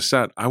walk onto a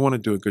set, I want to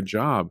do a good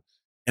job.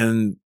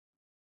 And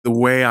the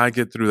way I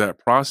get through that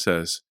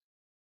process,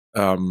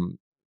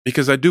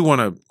 because I do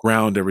want to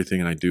ground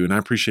everything I do. And I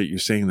appreciate you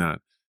saying that,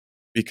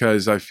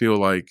 because I feel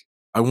like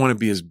I want to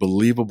be as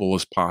believable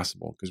as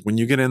possible. Because when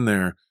you get in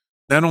there,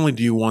 not only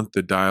do you want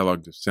the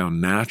dialogue to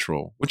sound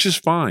natural, which is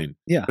fine,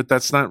 but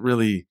that's not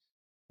really,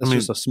 that's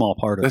just a small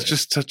part of it. That's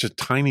just such a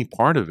tiny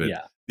part of it.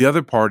 Yeah. The The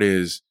other part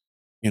is,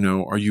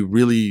 are you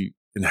really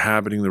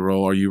inhabiting the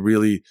role? Are you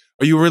really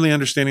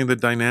understanding the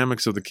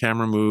dynamics of the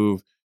camera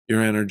move,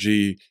 your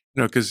energy?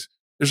 Because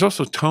there's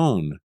also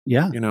tone.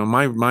 Yeah.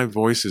 My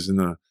voice is in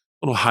a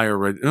little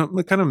higher,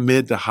 kind of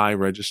mid to high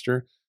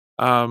register.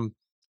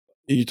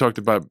 You talked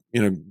about,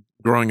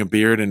 growing a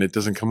beard and it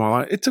doesn't come all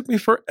out. It took me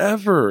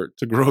forever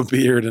to grow a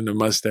beard and a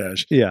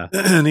mustache. Yeah.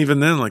 And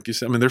even then, like you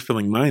said, they're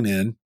filling mine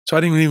in. So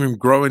I didn't even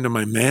grow into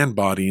my man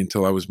body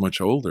until I was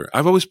much older.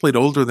 I've always played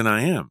older than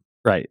I am.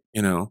 Right.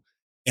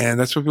 And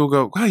that's where people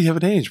go, wow, you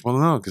haven't aged. Well,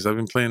 no, because I've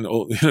been playing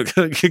old,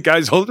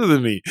 guys older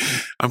than me.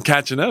 I'm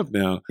catching up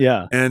now.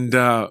 Yeah. And,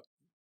 but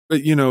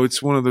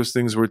it's one of those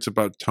things where it's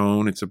about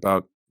tone. It's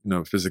about,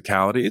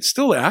 physicality. It's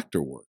still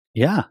actor work.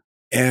 Yeah.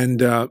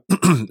 And,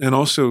 and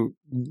also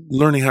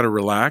learning how to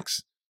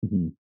relax.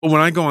 Mm-hmm. But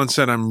when I go on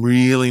set, I'm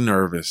really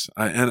nervous.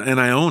 And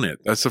I own it.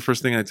 That's the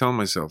first thing I tell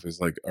myself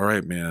is like, all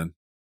right, man,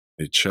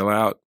 hey, chill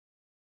out.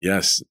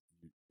 Yes,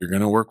 you're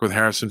going to work with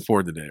Harrison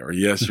Ford today. Or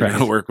yes, you're going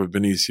to work with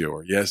Benicio.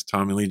 Or yes,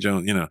 Tommy Lee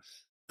Jones.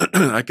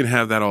 I can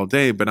have that all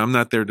day, but I'm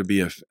not there to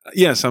be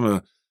yes,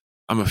 I'm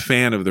a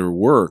fan of their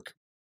work.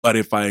 But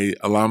if I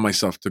allow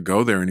myself to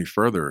go there any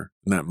further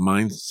in that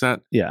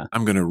mindset,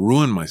 I'm going to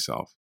ruin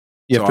myself.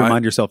 You have to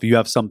remind yourself you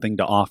have something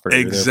to offer.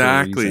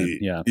 Exactly.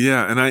 Yeah.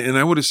 Yeah. And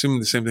I would assume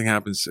the same thing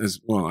happens as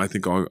well. I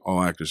think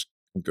all actors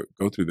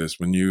go through this.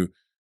 When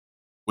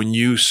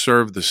you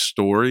serve the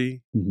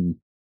story, mm-hmm.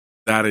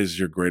 that is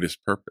your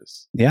greatest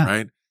purpose. Yeah.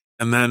 Right.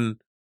 And then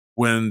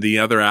when the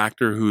other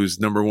actor who's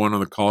number one on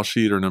the call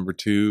sheet or number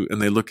two,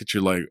 and they look at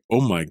you like,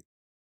 oh my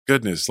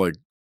goodness, like,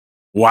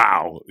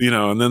 wow,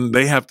 and then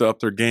they have to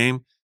up their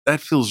game. That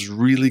feels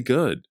really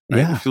good. Right?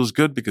 Yeah. It feels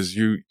good because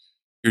you're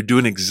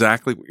doing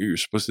exactly what you're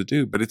supposed to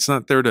do, but it's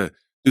not there to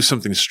do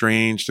something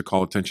strange to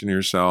call attention to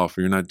yourself,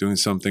 or you're not doing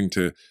something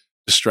to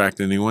distract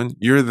anyone.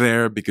 You're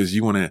there because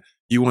you want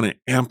to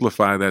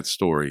amplify that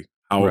story,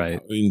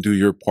 and do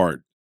your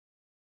part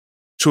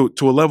to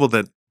a level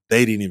that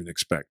they didn't even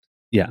expect.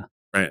 Yeah.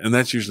 Right. And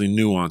that's usually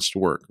nuanced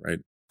work. Right.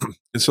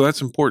 And so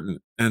that's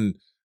important. And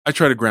I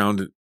try to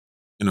ground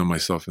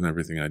myself in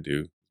everything I do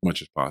as much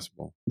as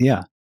possible.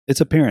 Yeah. It's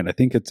apparent. I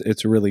think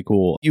it's really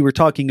cool. You were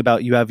talking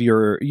about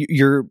you're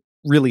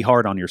really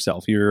hard on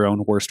yourself. You're your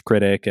own worst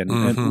critic. And,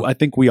 mm-hmm. and I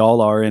think we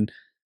all are. And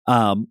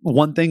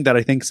one thing that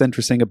I think is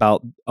interesting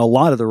about a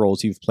lot of the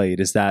roles you've played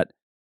is that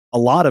a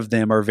lot of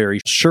them are very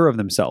sure of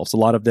themselves. A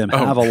lot of them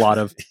have a lot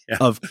of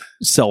of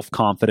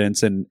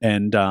self-confidence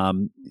and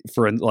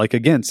for like,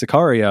 again,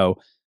 Sicario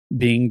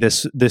being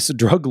this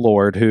drug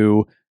lord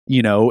who,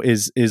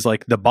 is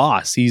like the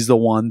boss. He's the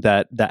one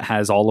that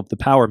has all of the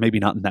power, maybe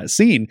not in that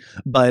scene,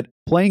 but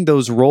playing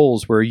those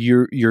roles where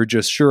you're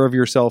just sure of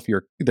yourself.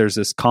 There's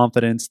this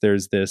confidence,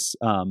 there's this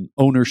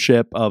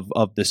ownership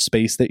of the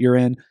space that you're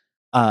in.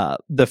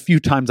 the few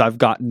times I've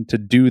gotten to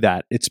do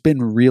that, it's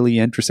been really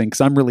interesting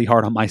because I'm really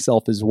hard on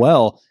myself as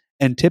well.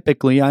 And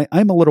typically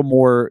I'm a little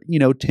more,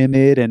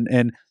 timid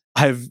and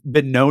I've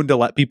been known to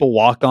let people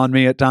walk on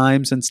me at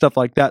times and stuff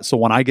like that. So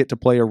when I get to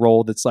play a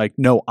role that's like,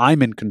 no,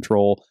 I'm in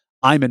control,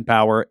 I'm in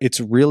power, it's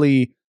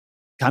really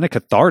kind of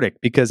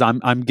cathartic because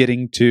I'm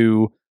getting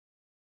to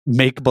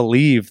make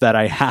believe that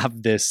I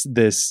have this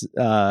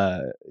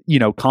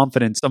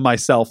confidence of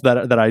myself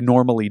that I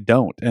normally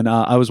don't. And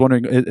I was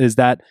wondering, is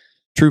that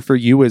true for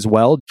you as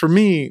well? For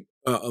me,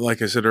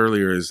 like I said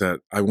earlier, is that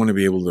I want to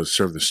be able to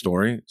serve the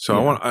story.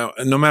 So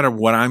no matter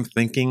what I'm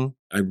thinking,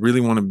 I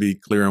really want to be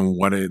clear on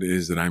what it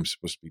is that I'm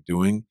supposed to be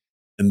doing.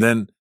 And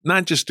then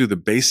not just do the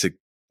basic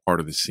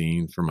part of the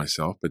scene for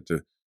myself, but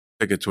to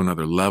take it to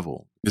another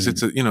level. Because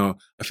it's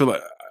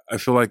I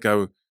feel like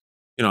I'm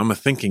a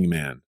thinking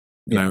man.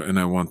 And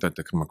I want that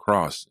to come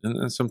across.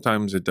 And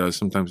sometimes it does,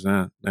 sometimes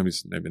not.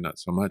 Maybe not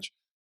so much.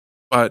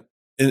 But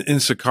in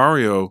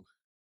Sicario,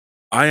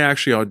 I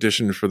actually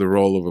auditioned for the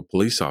role of a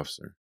police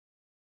officer.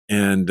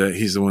 And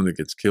he's the one that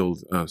gets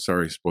killed.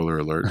 Sorry, spoiler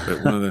alert.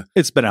 But one of the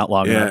it's been out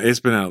long enough. Yeah, it's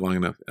been out long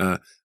enough.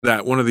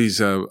 That one of these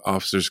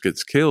officers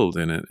gets killed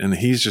in it. And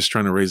he's just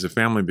trying to raise a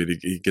family, but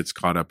he gets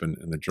caught up in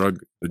the drug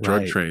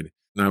trade.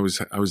 And I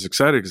was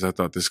excited because I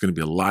thought this is going to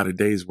be a lot of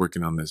days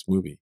working on this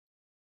movie.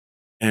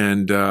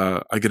 And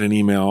I get an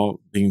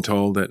email being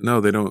told that, no,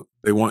 they don't.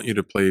 They want you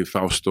to play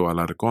Fausto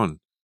Alarcón,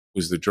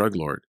 who's the drug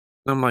lord.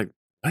 And I'm like,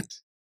 what?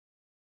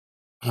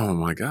 Oh,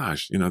 my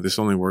gosh. This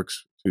only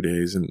works 2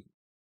 days. And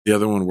the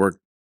other one worked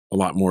a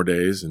lot more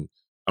days. And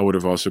I would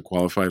have also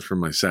qualified for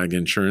my SAG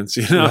insurance.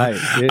 Right,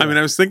 yeah. I mean,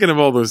 I was thinking of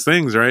all those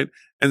things, right?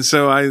 And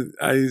so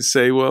I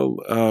say, well,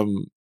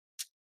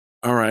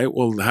 all right,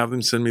 well, have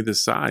them send me the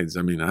sides.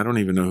 I mean, I don't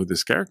even know who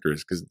this character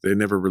is because they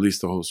never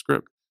released the whole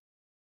script.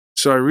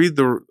 So I read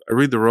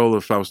the role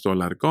of Fausto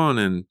Alarcón,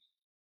 and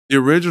the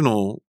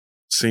original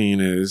scene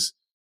is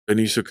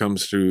Benicio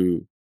comes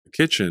through the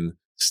kitchen,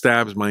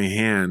 stabs my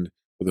hand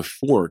with a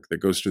fork that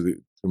goes through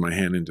my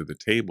hand into the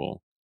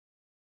table.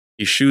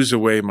 He shoos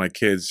away my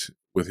kids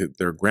with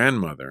their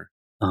grandmother,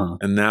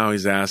 and now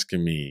he's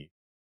asking me,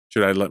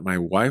 should I let my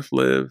wife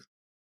live,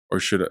 or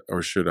should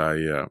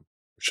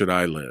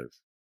I live?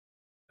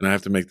 And I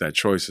have to make that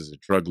choice as a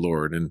drug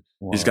lord. And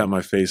he's got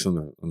my face on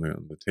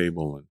the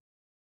table.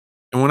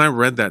 And when I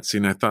read that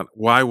scene, I thought,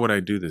 why would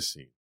I do this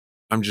scene?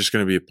 I'm just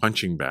going to be a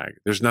punching bag.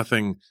 There's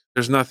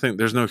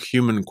no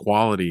human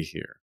quality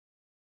here.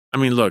 I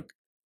mean, look,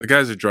 the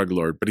guy's a drug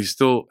lord, but he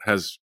still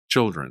has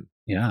children.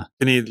 Yeah.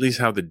 Can he at least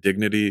have the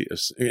dignity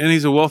and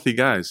he's a wealthy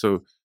guy.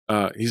 So,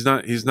 he's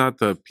not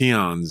the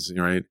peons,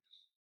 right?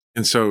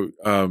 And so,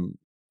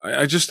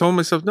 I just told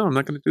myself, no, I'm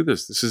not going to do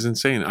this. This is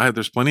insane.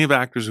 There's plenty of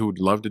actors who would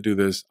love to do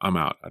this. I'm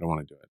out. I don't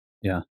want to do it.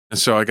 Yeah. And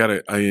so I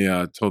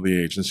told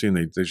the agency, and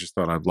they just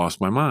thought I'd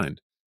lost my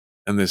mind.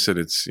 And they said,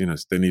 it's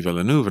Denis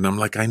Villeneuve. And I'm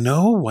like, I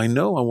know. I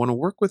want to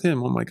work with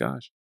him. Oh my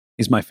gosh.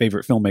 He's my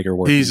favorite filmmaker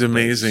working. He's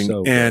amazing.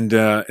 So and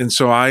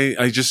so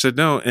I just said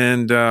no.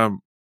 And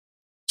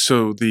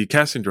so the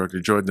casting director,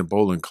 Jordan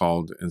Bolin,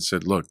 called and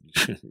said, look,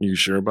 you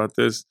sure about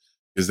this?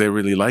 Because they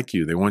really like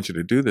you. They want you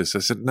to do this. I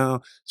said,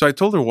 no. So I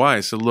told her why.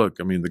 I said, look,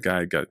 I mean, the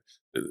guy got,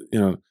 he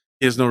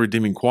has no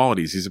redeeming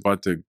qualities. He's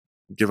about to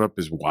give up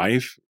his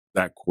wife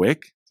that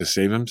quick to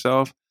save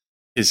himself.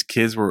 His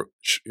kids were,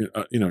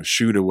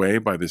 shooed away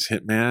by this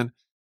hitman.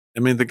 I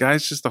mean, the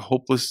guy's just a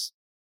hopeless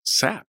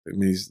sap. I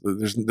mean,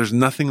 there's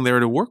nothing there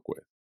to work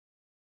with.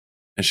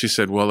 And she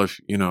said, well,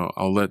 if,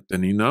 I'll let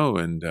Denis know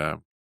and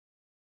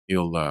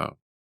he'll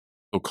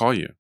call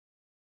you.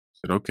 I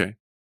said, okay.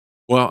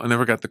 Well, I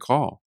never got the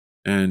call.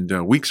 And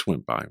weeks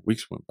went by.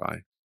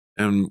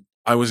 And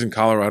I was in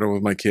Colorado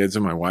with my kids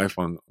and my wife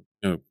on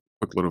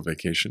quick little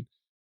vacation.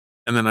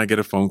 And then I get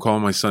a phone call.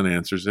 My son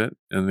answers it.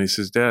 And he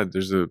says, Dad,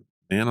 there's a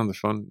man on the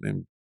phone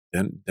named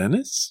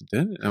Dennis?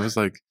 I was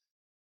like,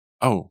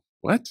 oh,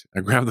 what? I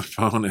grabbed the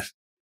phone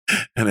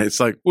and it's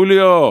like,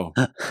 Julio,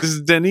 this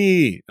is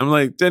Denis. I'm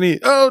like, Denis,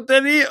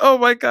 oh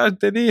my gosh,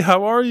 Denis,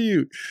 how are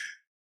you?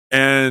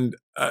 And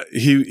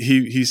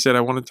he said,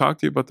 I want to talk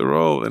to you about the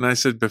role. And I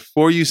said,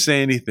 before you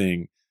say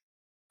anything,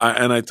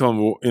 I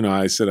told him,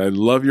 I said, I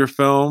love your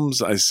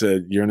films. I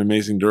said, you're an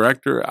amazing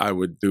director. I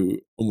would do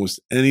almost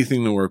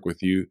anything to work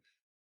with you,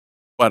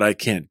 but I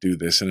can't do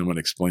this. And I'm going to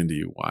explain to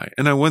you why.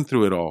 And I went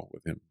through it all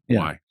with him. Yeah.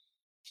 Why?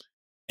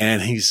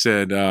 And he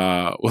said,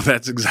 well,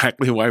 that's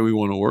exactly why we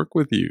want to work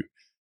with you.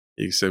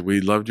 He said, we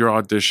loved your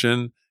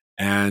audition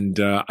and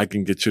I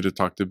can get you to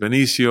talk to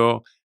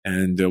Benicio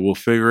and we'll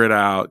figure it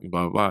out.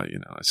 Blah, blah, blah.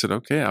 I said,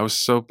 okay.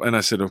 And I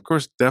said, of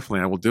course,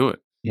 definitely I will do it.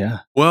 Yeah.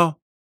 Well,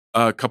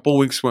 a couple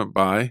weeks went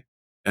by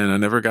and I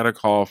never got a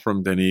call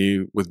from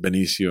Denis with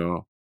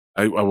Benicio.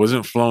 I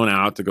wasn't flown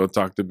out to go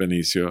talk to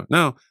Benicio.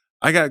 No,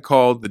 I got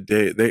called a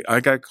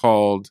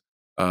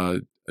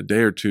day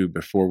or two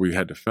before we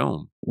had to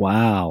film.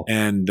 Wow.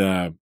 And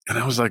I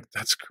was like,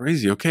 that's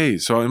crazy. Okay.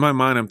 So in my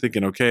mind, I'm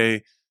thinking,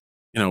 okay,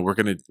 we're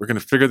going to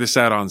figure this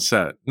out on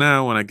set.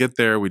 Now, when I get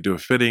there, we do a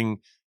fitting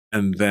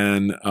and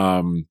then,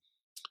 I'm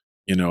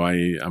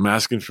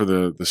asking for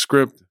the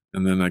script.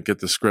 and then I get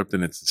the script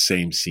and it's the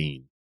same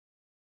scene.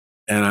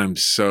 And I'm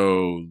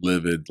so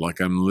livid. Like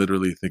I'm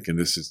literally thinking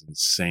this is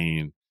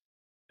insane.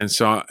 And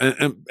so,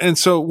 and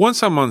so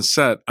once I'm on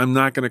set, I'm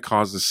not going to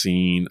cause a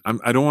scene.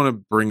 I don't want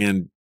to bring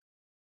in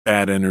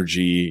bad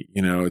energy.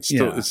 It's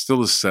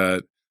still a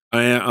set.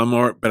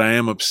 But I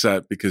am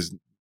upset because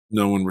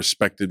no one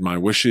respected my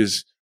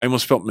wishes. I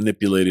almost felt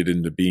manipulated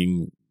into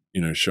being,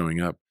 showing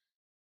up.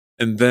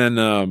 And then,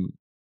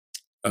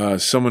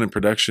 someone in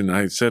production,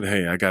 I said,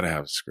 "Hey, I got to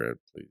have a script,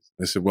 please."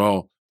 They said,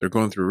 "Well, they're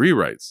going through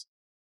rewrites.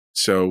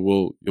 So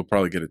you'll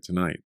probably get it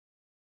tonight."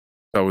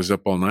 So I was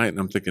up all night and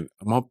I'm thinking,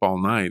 I'm up all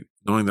night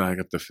knowing that I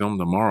got to film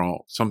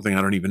tomorrow, something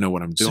I don't even know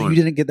what I'm doing. So you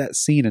didn't get that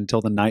scene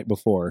until the night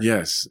before?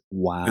 Yes.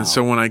 Wow. And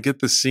so when I get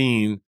the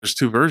scene, there's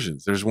two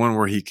versions. There's one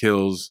where he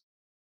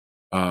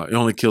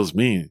only kills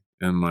me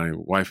and my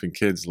wife and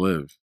kids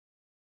live.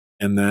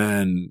 And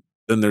then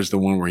there's the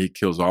one where he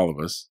kills all of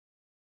us.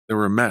 There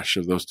were a mesh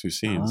of those two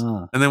scenes.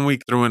 And then we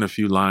threw in a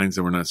few lines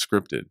that were not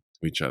scripted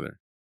to each other.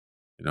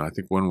 I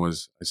think one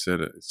was, I said,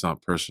 "It's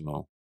not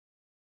personal."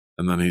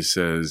 And then he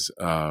says,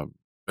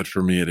 "But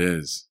for me, it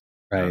is."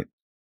 Right.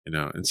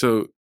 And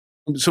so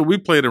we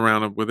played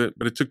around with it,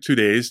 but it took 2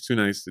 days, 2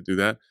 nights to do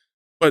that.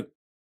 But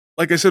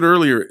like I said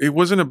earlier, it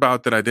wasn't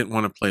about that I didn't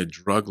want to play a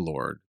drug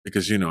lord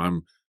because,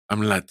 I'm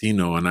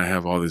Latino and I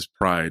have all this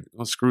pride.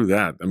 Well, screw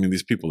that. I mean,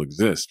 these people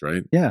exist,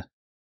 right? Yeah.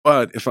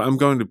 But if I'm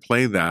going to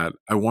play that,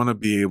 I want to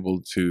be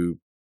able to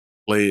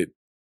play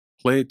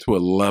it to a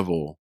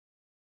level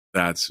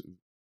that's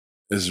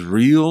as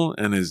real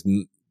and as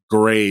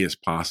gray as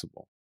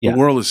possible. Yeah. The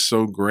world is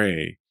so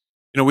gray.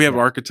 We have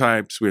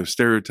archetypes, we have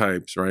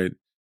stereotypes, right?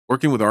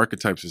 Working with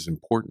archetypes is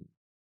important.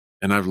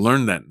 And I've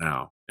learned that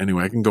now.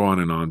 Anyway, I can go on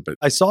and on, but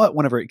I saw it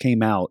whenever it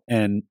came out,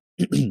 and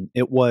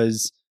it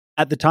was,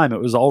 at the time,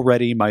 it was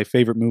already my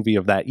favorite movie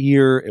of that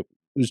year. It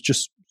was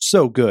just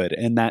so good.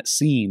 And that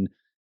scene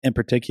in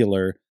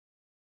particular,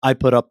 I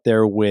put up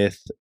there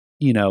with,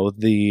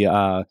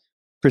 the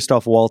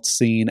Christoph Waltz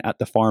scene at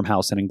the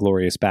farmhouse in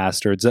Inglourious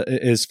Bastards,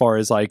 as far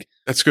as like,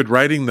 that's good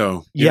writing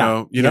though.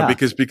 Yeah.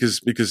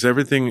 Because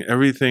everything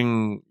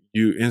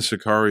you in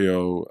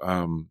Sicario,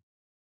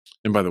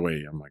 and by the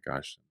way, oh my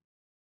gosh,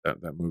 that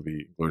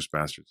movie Inglourious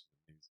Bastards,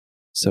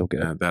 so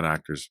good. That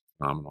actor's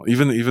phenomenal.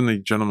 Even the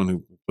gentleman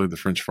who played the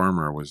French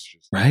farmer was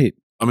just right.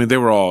 I mean, they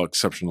were all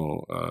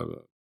exceptional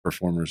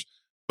performers,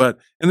 but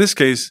in this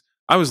case,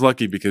 I was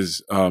lucky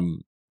because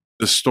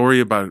the story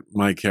about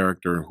my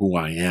character, who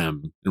I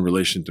am in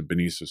relation to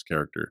Benicio's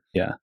character,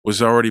 was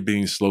already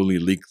being slowly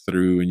leaked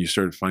through, and you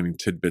started finding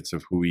tidbits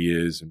of who he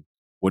is and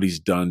what he's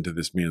done to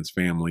this man's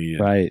family.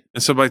 Right.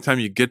 And so by the time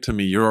you get to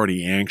me, you're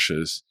already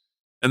anxious.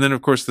 And then,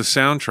 of course, the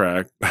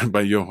soundtrack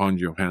by Johan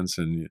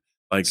Johansson,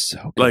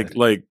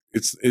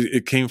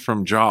 it came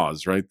from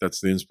Jaws, right? That's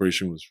the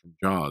inspiration was from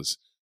Jaws.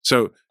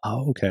 So,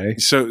 okay.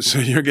 So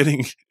you're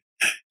getting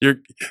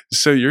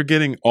you're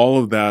getting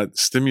all of that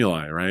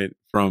stimuli, right?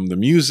 From the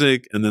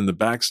music and then the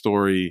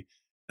backstory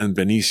and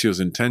Benicio's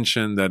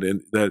intention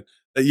that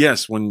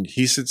yes, when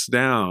he sits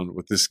down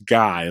with this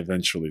guy,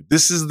 eventually,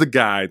 this is the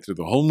guy through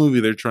the whole movie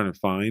they're trying to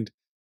find,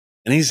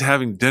 and he's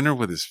having dinner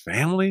with his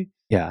family.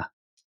 Yeah.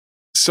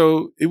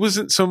 So it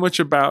wasn't so much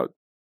about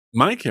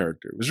my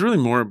character. It was really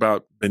more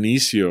about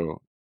Benicio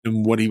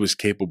and what he was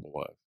capable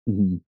of.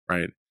 Mm-hmm.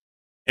 Right.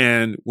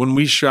 And when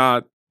we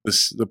shot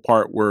the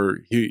part where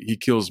he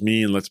kills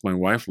me and lets my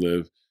wife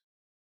live,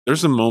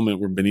 there's a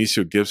moment where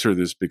Benicio gives her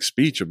this big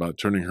speech about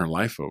turning her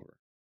life over.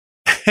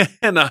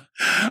 And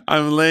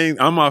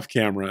I'm off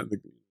camera.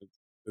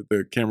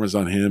 The camera's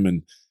on him,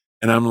 and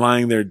I'm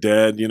lying there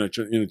dead,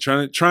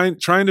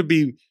 trying to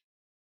be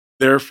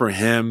there for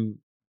him,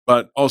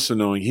 but also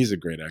knowing he's a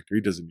great actor.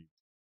 He doesn't need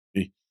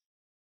me.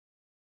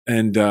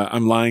 And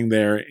I'm lying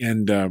there,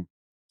 and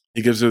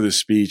he gives her this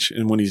speech,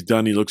 and when he's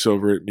done, he looks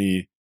over at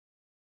me,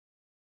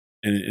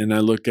 and I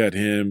look at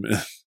him.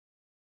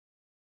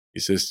 He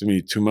says to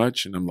me, "Too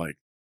much?" And I'm like,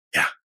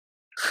 yeah,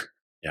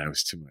 it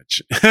was too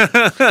much.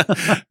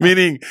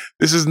 Meaning,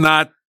 this is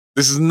not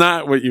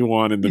what you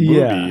want in the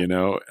movie,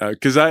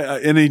 because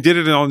and he did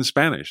it all in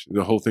Spanish.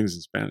 The whole thing's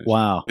in Spanish.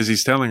 Wow. Because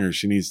he's telling her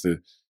she needs to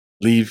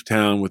leave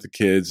town with the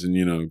kids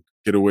and,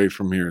 get away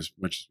from here as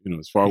much,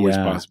 as far away as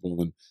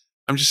possible. And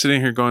I'm just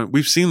sitting here going,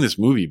 we've seen this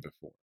movie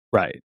before.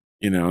 Right.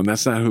 And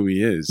that's not who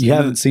he is. You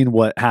haven't seen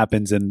what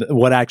happens and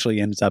what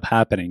actually ends up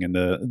happening in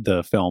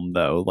the film,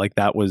 though. Like,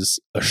 that was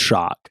a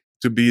shock.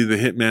 To be the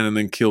hitman and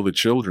then kill the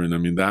children. I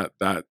mean,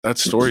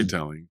 that's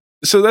storytelling.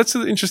 So that's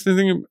the interesting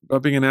thing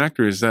about being an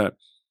actor is that,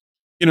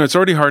 it's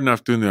already hard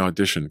enough doing the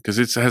audition because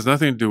it has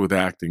nothing to do with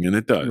acting, and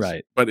it does.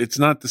 Right. But it's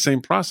not the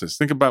same process.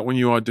 Think about when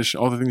you audition,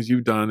 all the things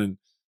you've done and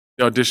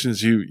the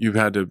auditions you've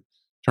had to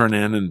turn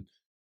in, and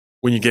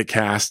when you get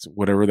cast,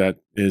 whatever that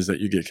is that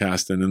you get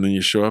cast in, and then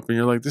you show up and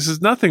you're like, this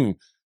is nothing.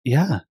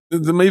 Yeah.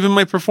 Even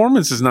my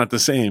performance is not the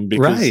same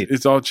because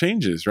it's all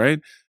changes,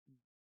 right?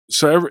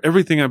 So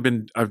everything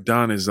I've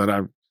done is that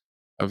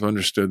I've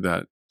understood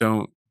that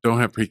don't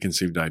have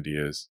preconceived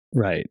ideas.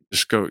 Right.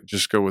 Just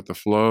go with the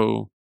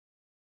flow.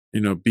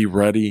 Be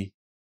ready,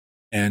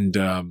 and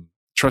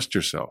trust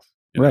yourself.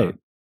 Right.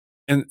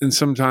 And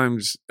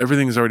sometimes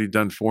everything's already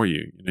done for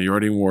you. You're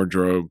already in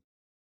wardrobe.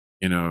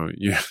 You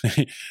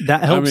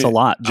That helps a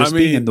lot. Just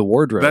being in the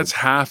wardrobe. That's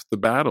half the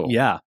battle.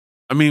 Yeah.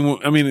 I mean,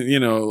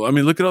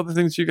 look at all the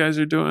things you guys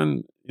are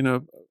doing, in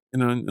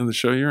the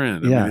show you're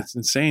in. I mean, it's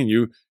insane.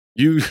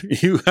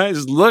 You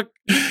guys look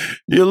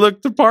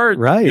the part,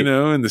 right?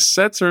 And the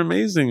sets are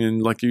amazing.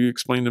 And like you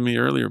explained to me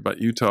earlier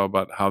about Utah,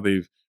 about how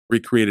they've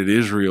recreated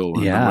Israel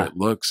and the way it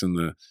looks and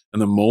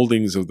the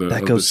moldings of the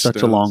that goes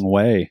such a long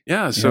way.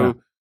 Yeah.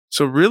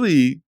 So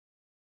really,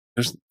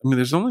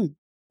 there's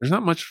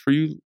not much for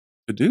you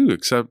to do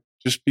except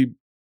just be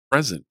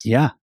present.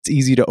 Yeah, it's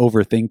easy to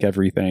overthink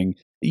everything.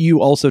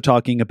 You also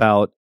talking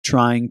about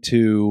trying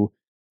to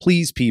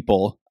please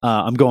people.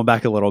 I'm going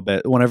back a little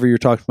bit. Whenever you're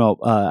talking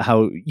about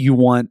how you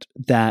want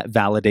that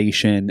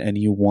validation and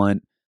you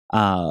want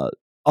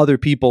other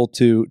people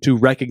to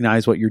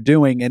recognize what you're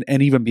doing,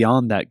 and even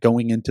beyond that,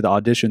 going into the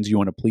auditions, you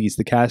want to please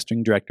the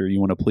casting director, you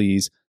want to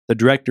please the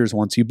directors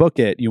once you book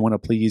it, you want to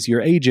please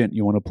your agent,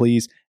 you want to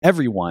please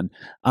everyone.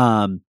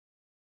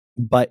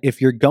 But if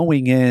you're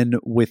going in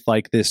with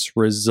like this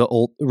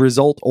result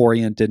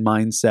oriented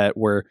mindset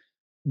where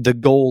the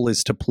goal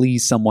is to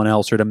please someone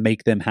else or to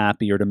make them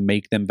happy or to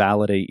make them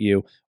validate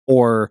you,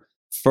 or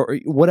for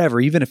whatever,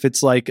 even if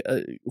it's like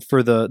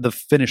for the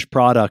finished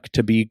product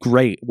to be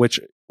great, which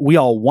we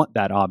all want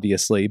that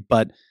obviously,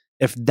 but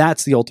if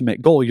that's the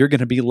ultimate goal, you're going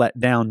to be let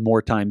down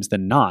more times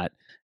than not.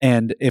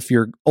 And if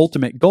your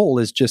ultimate goal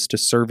is just to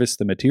service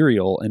the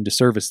material and to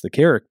service the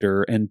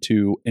character and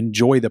to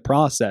enjoy the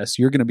process,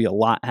 you're going to be a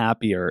lot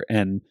happier.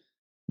 And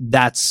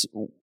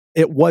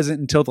it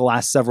wasn't until the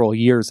last several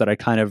years that I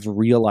kind of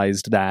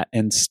realized that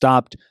and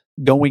stopped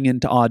going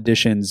into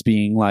auditions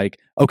being like,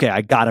 okay,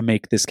 I got to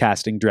make this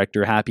casting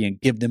director happy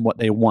and give them what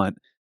they want.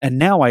 And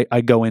now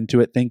I go into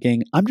it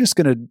thinking, I'm just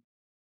going to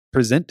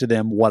present to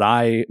them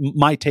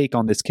my take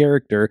on this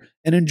character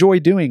and enjoy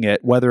doing it,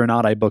 whether or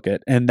not I book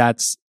it. And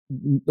that's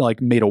like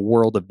made a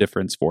world of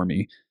difference for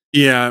me.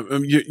 Yeah.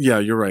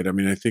 You're right. I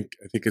mean, I think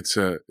it's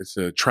a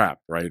trap,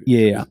 right?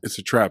 Yeah. It's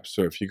a trap.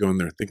 So if you go in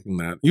there thinking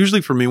that,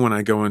 usually for me, when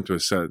I go into a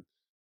set,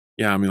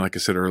 I mean, like I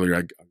said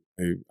earlier,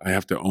 I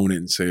have to own it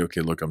and say, okay,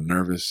 look, I'm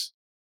nervous.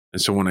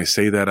 And so when I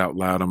say that out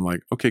loud, I'm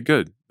like, okay,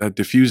 good. That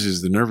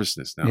diffuses the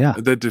nervousness now.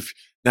 Yeah.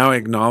 Now I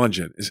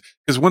acknowledge it.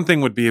 Because one thing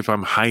would be if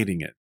I'm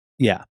hiding it.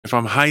 Yeah. If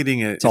I'm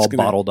hiding it, it's all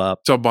bottled up.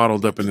 It's all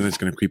bottled up, and then it's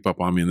going to creep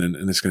up on me,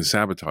 and it's going to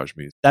sabotage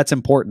me. That's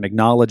important,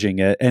 acknowledging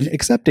it and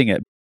accepting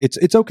it.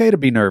 It's okay to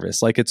be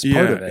nervous. Like it's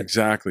part of it.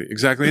 Exactly.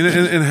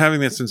 And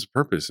having that sense of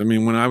purpose. I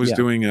mean, when I was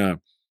doing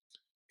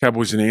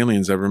Cowboys and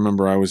Aliens, I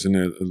remember I was in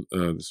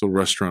this little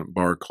restaurant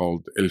bar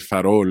called El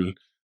Farol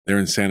there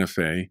in Santa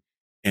Fe,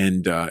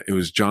 and it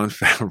was Jon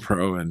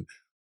Favreau and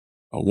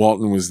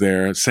Walton was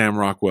there, Sam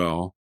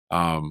Rockwell,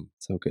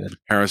 so good,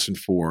 Harrison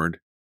Ford.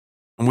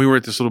 And we were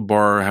at this little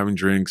bar having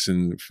drinks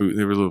and food.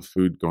 There was a little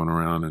food going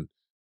around, and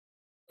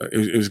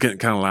it was getting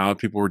kind of loud.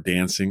 People were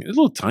dancing. It was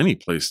a little tiny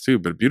place too,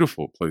 but a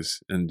beautiful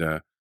place. And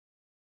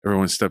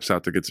everyone steps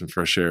out to get some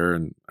fresh air,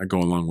 and I go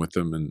along with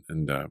them.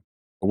 And at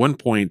one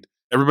point,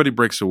 everybody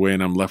breaks away,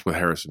 and I'm left with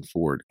Harrison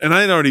Ford. And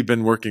I had already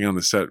been working on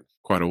the set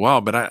quite a while,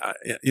 but I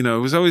it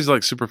was always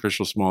like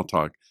superficial small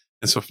talk.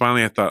 And so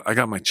finally, I thought I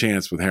got my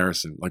chance with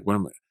Harrison. Like, what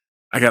am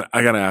I got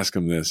to ask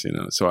him this,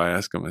 So I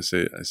ask him. I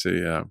say,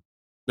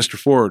 Mr.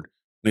 Ford.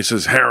 And he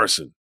says,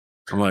 Harrison.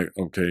 I'm like,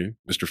 okay,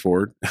 Mr.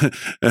 Ford.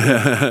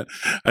 I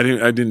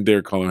didn't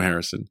dare call him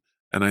Harrison.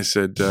 And I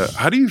said,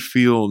 how do you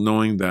feel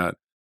knowing that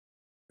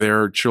there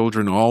are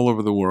children all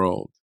over the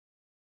world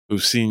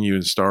who've seen you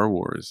in Star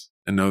Wars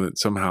and know that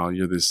somehow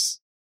you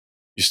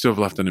still have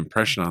left an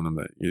impression on them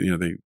that,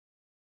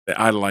 they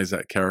idolize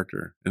that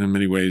character. And in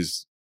many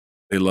ways,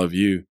 they love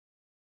you.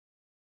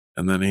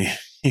 And then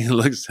he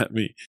looks at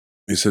me.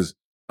 He says,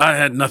 I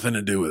had nothing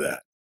to do with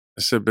that.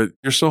 I said, but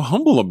you're so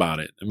humble about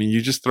it. I mean,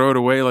 you just throw it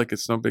away like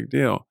it's no big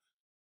deal.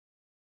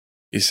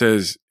 He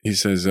says,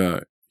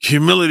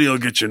 humility will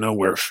get you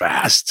nowhere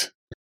fast.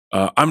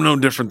 I'm no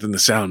different than the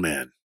sound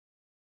man.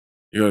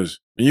 He goes,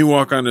 when you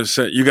walk on the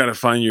set, you got to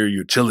find your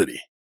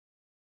utility.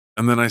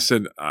 And then I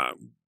said,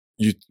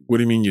 what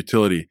do you mean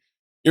utility?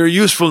 Your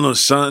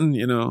usefulness, son,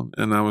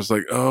 And I was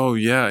like, oh,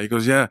 yeah. He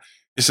goes, yeah.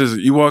 He says,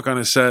 you walk on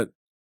a set,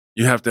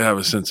 you have to have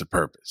a sense of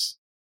purpose.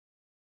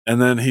 And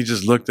then he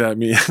just looked at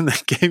me and then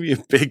gave me a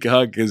big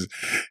hug because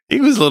he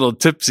was a little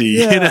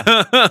tipsy, And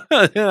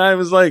I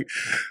was like,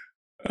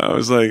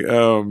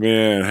 oh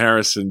man,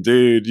 Harrison,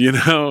 dude,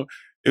 it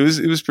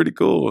was pretty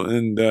cool.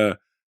 And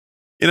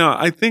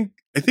I think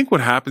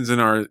what happens in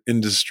our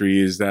industry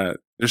is that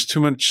there's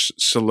too much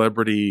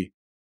celebrity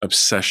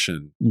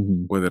obsession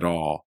with it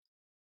all.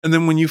 And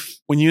then when you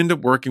end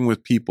up working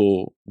with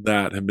people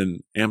that have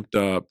been amped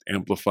up,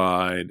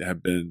 amplified,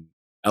 have been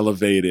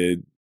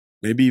elevated,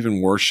 maybe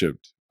even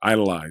worshipped,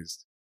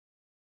 idolized,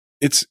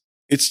 it's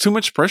too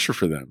much pressure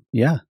for them.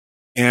 Yeah.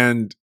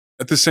 And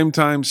at the same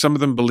time, some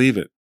of them believe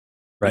it.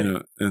 Right.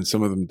 And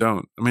some of them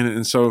don't. I mean,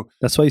 and so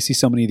that's why you see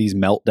so many of these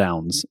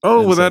meltdowns.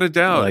 Oh, without a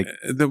doubt.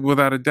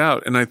 Without a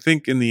doubt. And I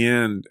think in the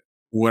end,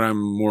 what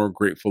I'm more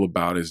grateful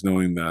about is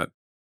knowing that,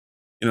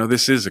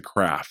 this is a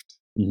craft,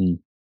 Mm-hmm.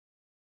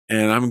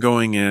 and I'm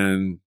going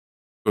in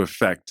to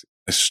affect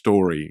a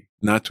story,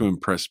 not to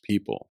impress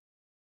people,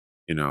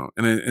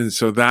 and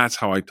so that's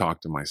how I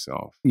talk to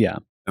myself. Yeah.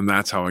 And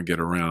that's how I get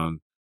around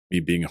me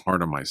being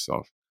hard on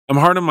myself. I'm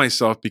hard on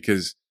myself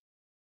because,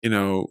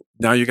 now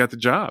you got the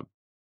job.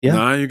 Yeah.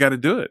 Now you got to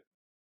do it.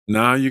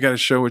 Now you got to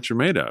show what you're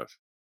made of.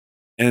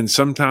 And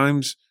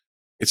sometimes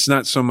it's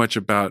not so much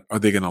about, are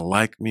they going to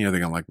like me? Are they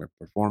going to like my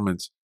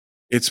performance?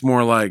 It's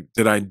more like,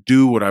 did I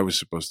do what I was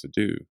supposed to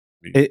do?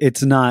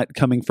 It's not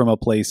coming from a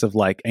place of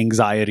like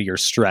anxiety or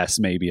stress,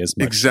 maybe as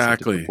much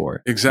exactly, as it did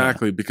before.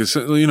 Exactly. Yeah. Because,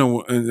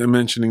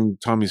 mentioning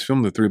Tommy's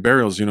film, The Three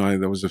Burials,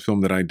 that was a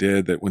film that I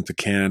did that went to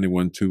Cannes. It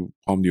won 2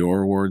 Palme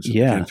d'Or awards at the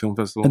Cannes Film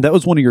Festival. And that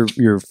was one of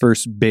your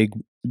first big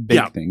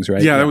things,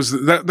 right? Yeah, that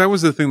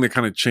was the thing that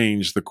kind of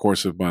changed the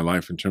course of my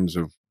life in terms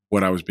of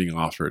what I was being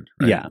offered.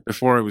 Right? Yeah.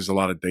 Before it was a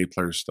lot of day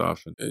player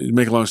stuff. And to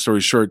make a long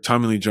story short,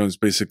 Tommy Lee Jones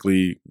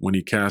basically, when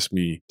he cast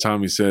me,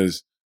 Tommy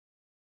says,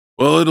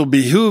 well, it'll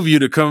behoove you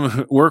to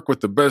come work with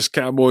the best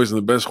cowboys and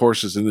the best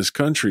horses in this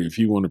country if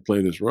you want to play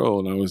this role.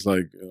 And I was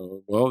like,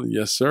 well,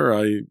 yes, sir.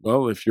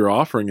 If you're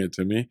offering it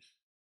to me.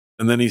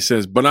 And then he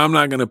says, but I'm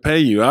not going to pay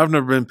you. I've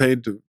never been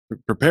paid to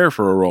prepare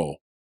for a role.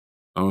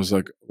 I was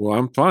like, well,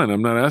 I'm fine.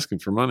 I'm not asking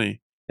for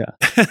money. Yeah.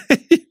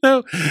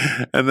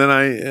 And then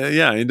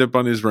I ended up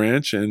on his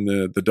ranch and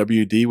the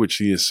WD, which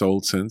he has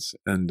sold since.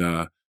 And,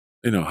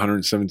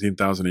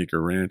 117,000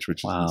 acre ranch,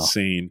 which is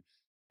insane.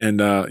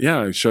 And,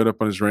 I showed up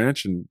on his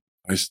ranch and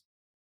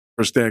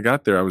first day I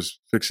got there, I was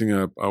fixing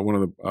one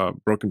of the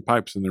broken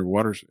pipes in their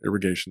water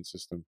irrigation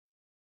system,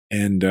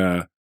 and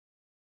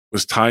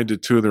was tied to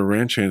 2 of their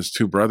ranch hands,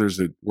 2 brothers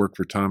that worked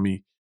for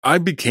Tommy. I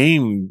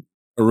became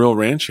a real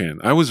ranch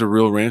hand. I was a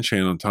real ranch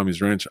hand on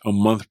Tommy's ranch a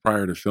month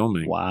prior to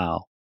filming.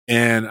 Wow!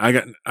 And I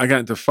got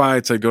into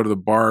fights. I'd go to the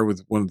bar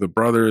with one of the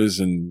brothers,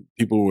 and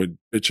people would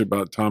bitch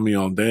about Tommy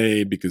all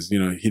day because he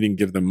didn't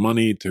give them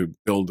money to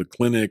build a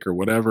clinic or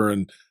whatever,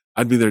 and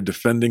I'd be there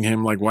defending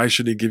him, like, why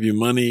should he give you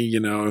money?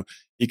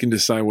 He can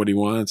decide what he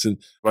wants. And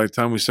by the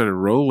time we started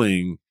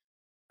rolling,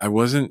 I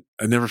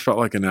never felt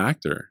like an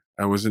actor.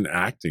 I wasn't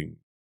acting.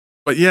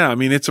 But yeah, I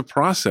mean, it's a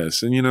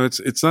process. And,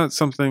 it's not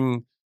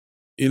something,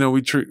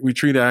 we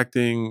treat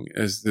acting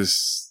as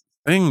this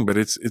thing, but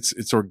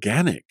it's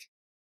organic.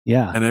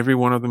 Yeah. And every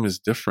one of them is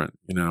different,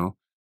 And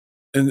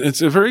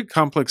it's a very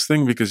complex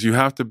thing because you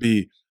have to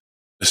be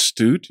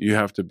astute. You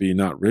have to be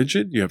not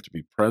rigid. You have to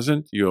be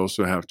present. You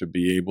also have to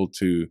be able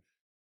to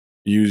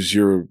use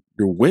your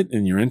wit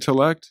and your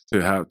intellect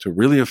to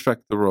really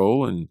affect the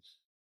role and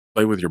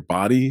play with your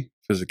body,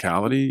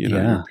 physicality,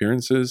 your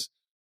appearances.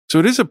 So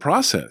it is a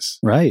process.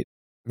 Right.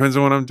 Depends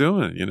on what I'm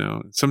doing,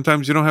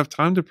 Sometimes you don't have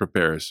time to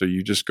prepare. So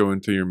you just go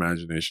into your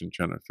imagination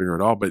trying to figure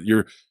it all. But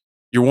you're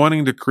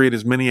wanting to create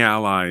as many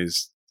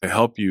allies to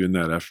help you in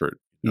that effort.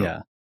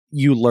 Yeah.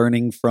 You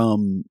learning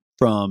from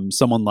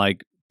someone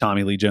like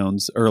Tommy Lee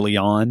Jones early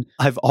on.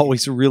 I've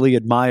always really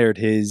admired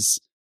his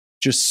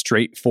just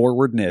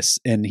straightforwardness,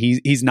 and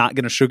he's not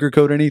going to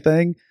sugarcoat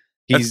anything.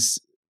 He's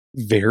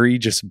very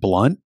just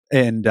blunt,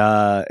 and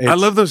I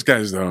love those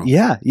guys though.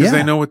 Yeah, because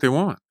they know what they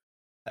want.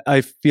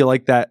 I feel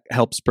like that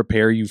helps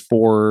prepare you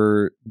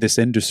for this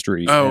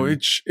industry. Oh,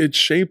 it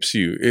shapes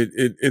you.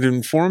 It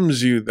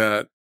informs you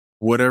that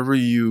whatever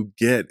you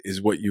get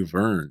is what you've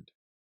earned.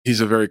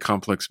 He's a very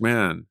complex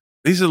man.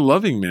 He's a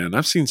loving man.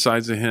 I've seen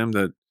sides of him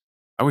that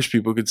I wish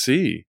people could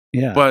see.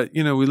 Yeah. But,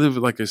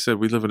 like I said,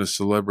 we live in a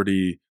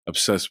celebrity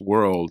obsessed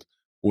world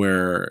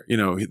where,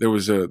 there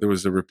was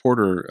a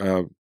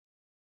reporter,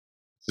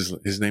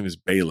 his name is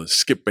Bayless,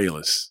 Skip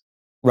Bayless.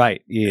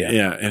 Right. Yeah.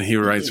 Yeah. And he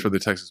writes for the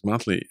Texas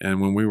Monthly.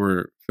 And when we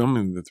were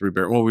filming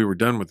we were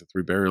done with the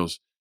Three Burials.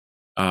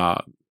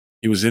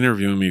 He was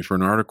interviewing me for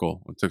an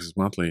article on Texas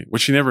Monthly,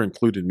 which he never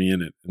included me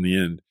in it in the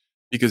end,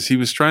 because he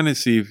was trying to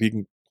see if he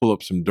can pull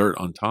up some dirt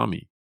on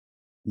Tommy.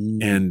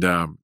 And,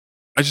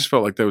 I just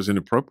felt like that was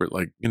inappropriate.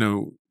 Like,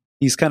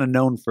 he's kind of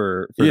known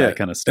for that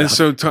kind of stuff.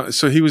 And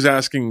so he was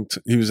asking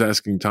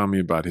Tommy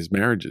about his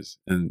marriages,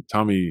 and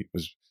Tommy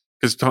was,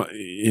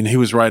 and he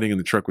was riding in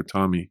the truck with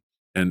Tommy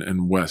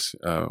and Wes,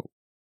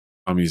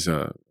 Tommy's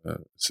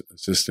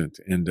assistant,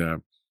 and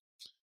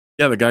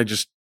the guy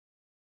just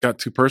got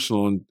too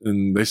personal,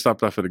 and they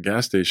stopped off at a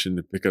gas station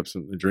to pick up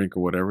something to drink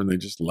or whatever, and they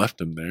just left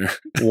him there.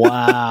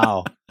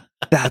 Wow.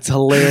 That's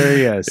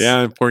hilarious.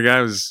 Yeah, poor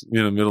guy was,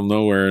 middle of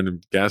nowhere in a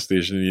gas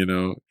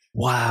station,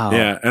 Wow.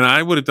 Yeah, and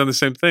I would have done the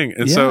same thing.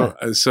 And so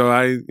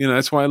I,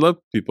 that's why I love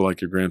people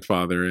like your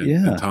grandfather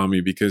and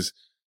Tommy, because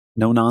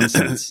no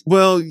nonsense.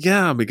 Well,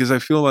 yeah, because I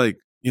feel like,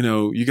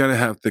 you got to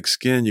have thick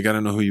skin. You got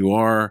to know who you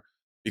are,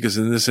 because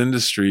in this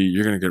industry,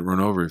 you're going to get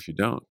run over if you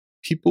don't.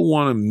 People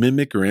want to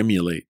mimic or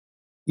emulate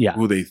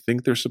who they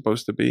think they're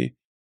supposed to be.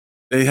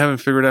 They haven't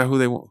figured out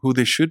who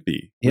they should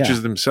be, which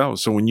is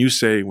themselves. So when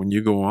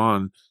you go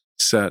on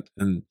set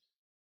and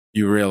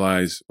you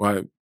realize,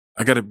 well,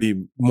 I got to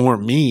be more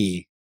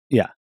me.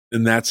 Yeah.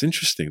 And that's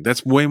interesting.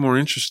 That's way more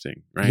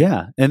interesting, right?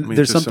 Yeah. And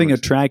there's something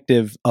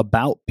attractive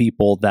about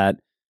people that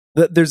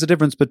there's a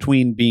difference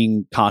between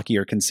being cocky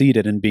or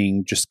conceited and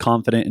being just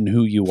confident in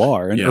who you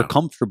are and or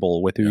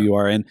comfortable with who you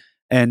are.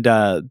 And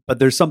but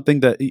there's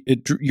something that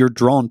you're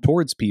drawn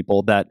towards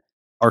people that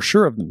are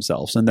sure of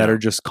themselves and that are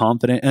just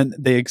confident and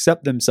they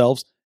accept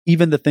themselves,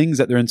 even the things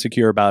that they're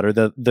insecure about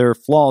or their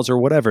flaws or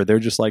whatever. They're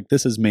just like,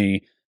 this is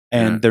me,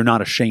 and they're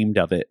not ashamed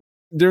of it.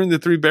 During the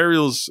Three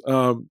Burials,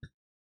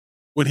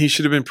 when he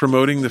should have been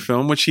promoting the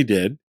film, which he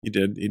did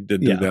do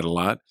that a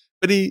lot.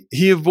 But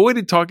he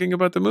avoided talking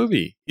about the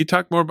movie. He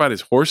talked more about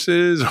his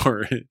horses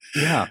or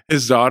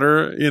his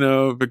daughter,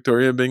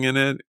 Victoria being in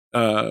it.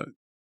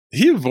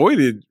 He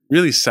avoided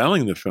really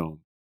selling the film.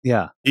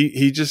 Yeah.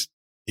 He just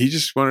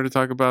wanted to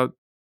talk about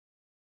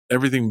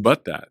everything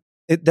but that.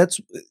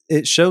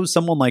 It shows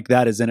someone like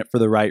that is in it for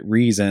the right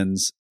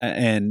reasons,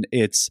 and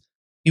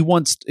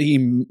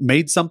he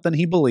made something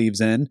he believes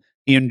in.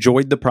 He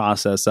enjoyed the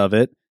process of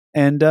it,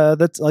 and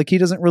that's like he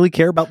doesn't really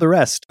care about the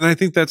rest. And I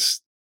think that's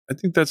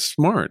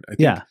smart.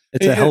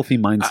 It's a healthy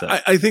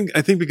mindset. I think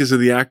because of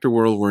the actor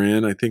world we're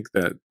in, I think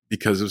that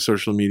because of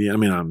social media. I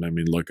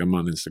mean, look, I'm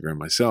on Instagram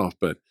myself,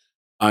 but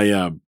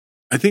I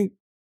think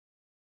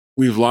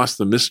we've lost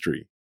the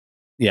mystery.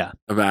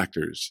 Of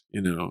actors,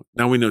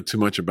 now we know too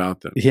much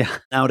about them.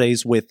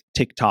 Nowadays with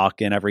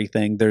TikTok and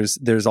everything,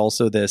 there's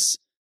also this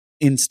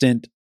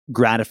instant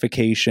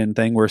gratification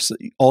thing where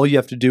all you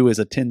have to do is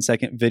a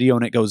 10-second video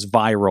and it goes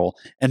viral.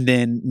 And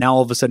then now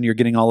all of a sudden you're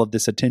getting all of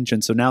this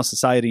attention. So now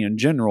society in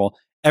general,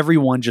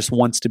 everyone just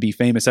wants to be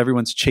famous.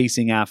 Everyone's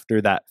chasing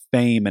after that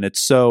fame. And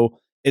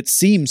it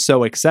seems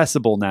so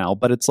accessible now,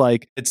 but it's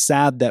like, it's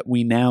sad that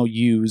we now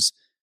use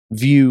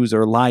views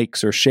or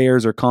likes or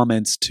shares or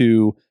comments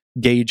to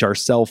gauge our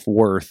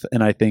self-worth,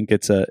 and I think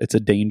it's a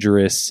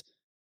dangerous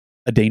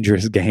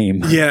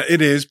game. Yeah,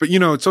 it is, but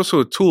it's also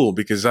a tool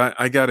because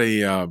I got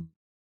a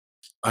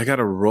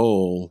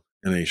role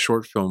in a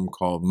short film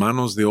called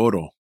Manos de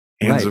Oro,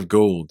 Hands of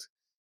Gold.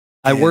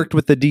 I worked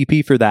with the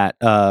DP for that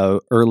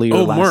earlier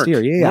last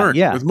year.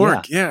 With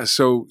Mark. Yeah.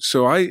 So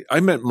I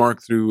met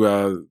Mark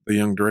through the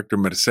young director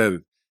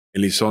Merced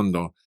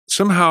Elizondo.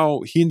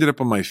 Somehow he ended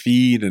up on my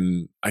feed,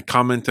 and I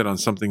commented on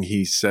something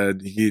he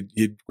said.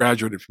 He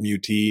graduated from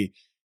UT,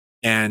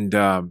 and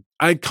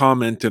I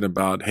commented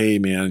about, "Hey,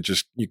 man,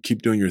 just you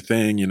keep doing your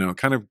thing,"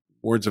 kind of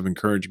words of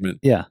encouragement.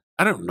 Yeah,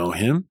 I don't know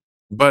him,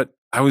 but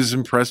I was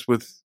impressed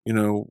with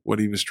what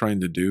he was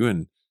trying to do.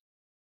 And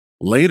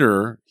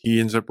later, he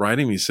ends up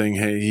writing me saying,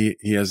 "Hey,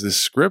 he has this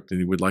script, and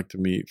he would like for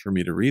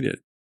me to read it."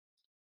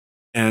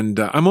 And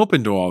I'm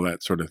open to all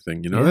that sort of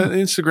thing.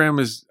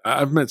 Instagram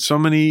I've met so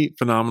many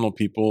phenomenal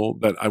people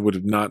that I would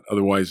have not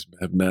otherwise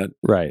have met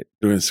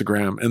through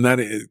Instagram. And that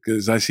is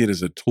because I see it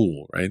as a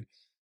tool, right?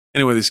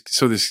 Anyway,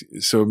 so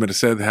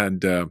Merced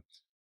had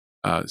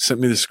sent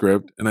me the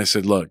script, and I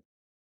said, look,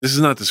 this is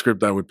not the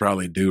script I would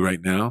probably do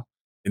right now.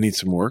 It needs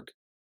some work,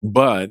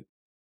 but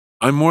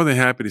I'm more than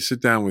happy to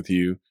sit down with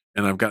you,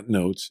 and I've got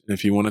notes. And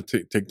if you want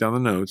to take down the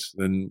notes,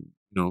 then,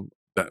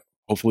 that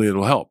hopefully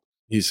it'll help.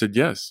 He said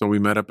yes. So we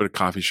met up at a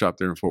coffee shop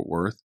there in Fort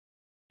Worth.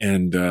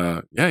 And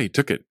he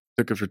took it.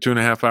 Took it for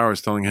 2.5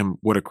 hours telling him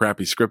what a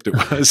crappy script it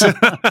was.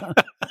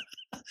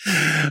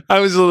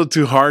 I was a little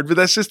too hard, but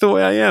that's just the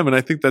way I am. And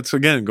I think that's,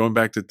 again, going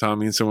back to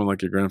Tommy and someone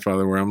like your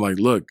grandfather, where I'm like,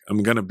 look,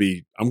 I'm gonna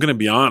be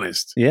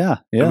honest. Yeah.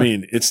 I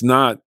mean, it's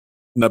not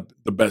the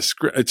best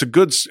script. It's a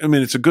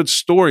good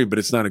story, but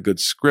it's not a good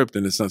script,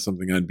 and it's not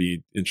something I'd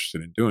be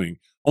interested in doing.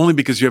 Only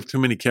because you have too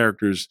many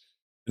characters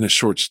in a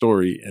short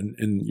story, and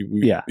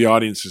the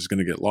audience is going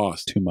to get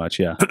lost. Too much,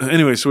 yeah.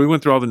 Anyway, so we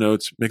went through all the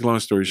notes, make a long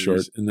story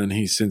short, and then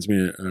he sends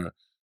me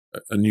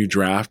a new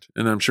draft,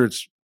 and I'm sure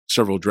it's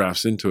several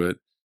drafts into it,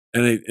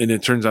 and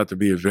it turns out to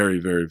be a very,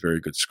 very, very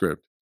good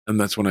script. And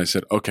that's when I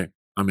said, okay,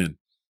 I'm in.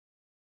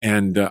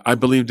 And I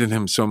believed in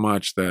him so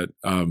much that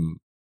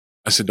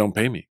I said, don't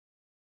pay me.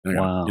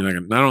 Wow.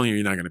 Not only are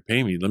you not going to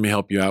pay me, let me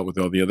help you out with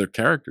all the other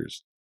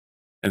characters.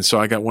 And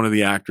so I got one of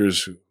the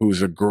actors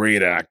who's a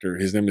great actor.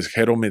 His name is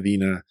Jero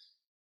Medina.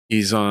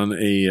 He's on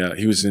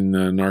he was in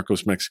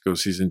Narcos Mexico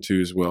season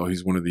 2 as well.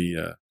 He's one of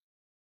the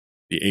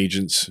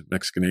agents,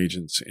 Mexican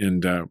agents.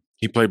 And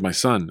he played my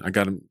son. I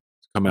got him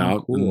to come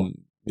out. Cool.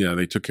 And,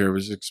 they took care of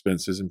his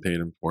expenses and paid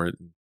him for it.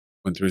 And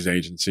went through his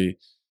agency.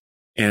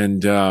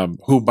 And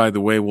who, by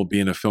the way, will be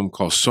in a film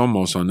called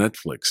Somos on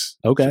Netflix.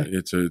 Okay.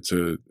 It's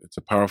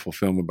a powerful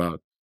film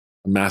about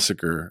a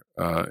massacre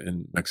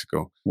in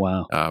Mexico.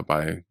 Wow.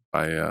 By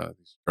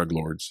these drug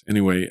lords.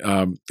 Anyway,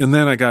 and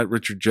then I got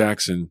Richard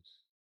Jackson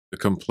to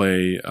come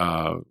play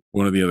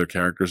one of the other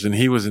characters, and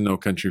he was in No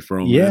Country for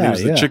Old Men. He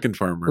was the chicken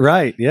farmer,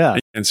 right? Yeah.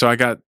 And so I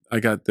got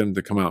them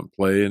to come out and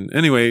play. And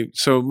anyway,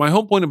 so my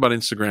whole point about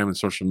Instagram and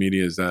social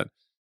media is that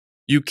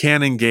you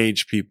can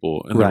engage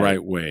people in the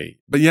right way.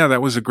 But yeah,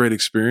 that was a great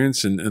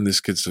experience, and this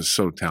kid's just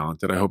so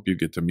talented. I hope you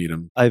get to meet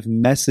him. I've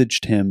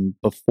messaged him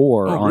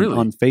before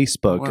on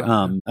Facebook. Oh,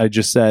 wow. I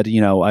just said,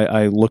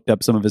 I looked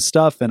up some of his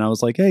stuff, and I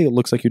was like, hey, it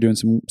looks like you're doing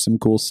some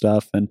cool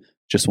stuff, and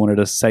just wanted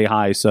to say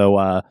hi.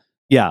 So,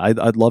 Yeah,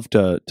 I'd love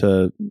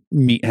to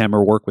meet him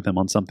or work with him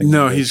on something.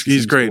 No, like he's this.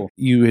 Seems great. Cool.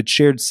 You had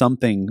shared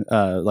something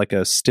like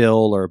a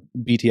still or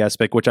BTS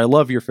pic, which I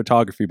love your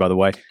photography, by the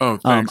way. Oh,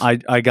 thanks.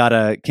 I got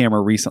a camera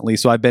recently,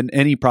 so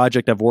any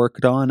project I've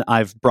worked on,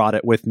 I've brought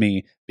it with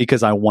me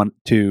because I want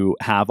to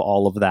have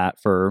all of that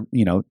for,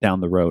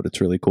 down the road. It's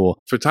really cool.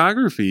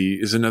 Photography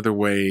is another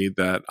way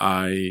that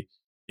I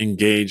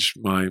engage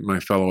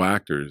my fellow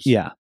actors.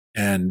 Yeah.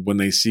 And when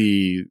they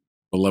see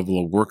the level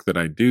of work that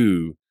I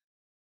do,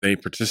 they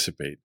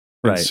participate.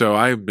 Right. And so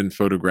I've been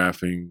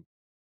photographing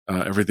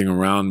everything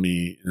around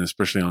me, and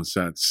especially on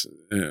sets.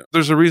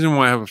 There's a reason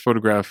why I have a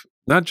photograph,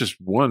 not just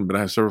one, but I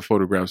have several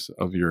photographs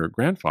of your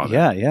grandfather.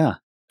 Yeah.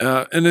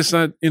 And it's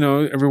not,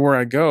 everywhere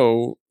I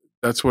go,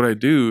 that's what I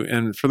do.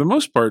 And for the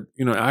most part,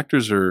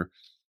 actors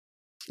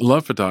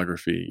love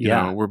photography. You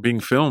know, we're being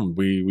filmed.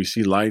 We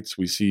see lights,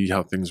 we see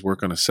how things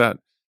work on a set.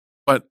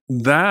 But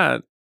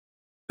that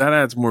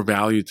adds more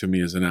value to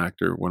me as an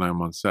actor when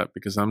I'm on set,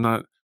 because I'm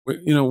not,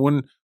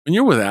 when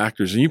you're with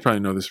actors, and you probably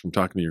know this from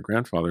talking to your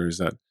grandfather, is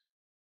that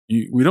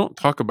we don't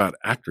talk about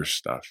actor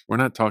stuff. We're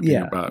not talking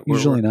about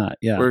usually not.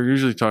 Yeah, we're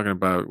usually talking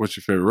about what's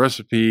your favorite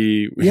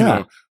recipe.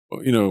 Yeah,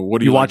 what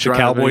do you like watch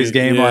driving? A Cowboys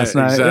game last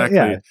night? Exactly.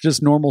 Yeah,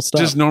 just normal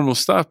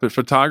stuff. But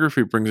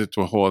photography brings it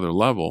to a whole other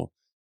level.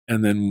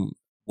 And then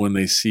when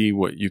they see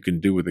what you can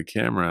do with a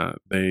camera,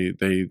 they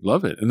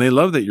love it, and they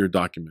love that you're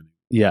documenting.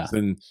 Yeah.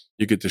 Then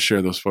you get to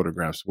share those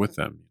photographs with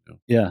them.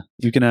 Yeah.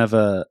 You can have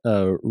a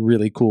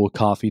really cool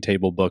coffee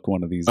table book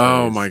one of these days.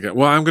 Oh my God.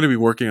 Well, I'm going to be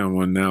working on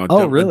one now.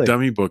 Really? A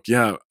dummy book.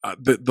 Yeah.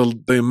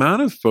 The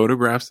amount of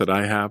photographs that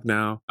I have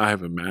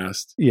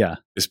amassed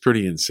is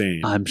pretty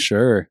insane. I'm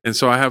sure. And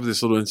so I have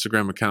this little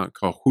Instagram account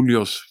called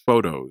Julio's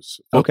Photos.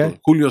 Okay.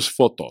 Julio's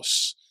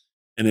Photos.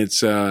 And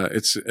it's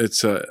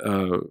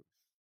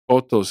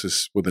Photos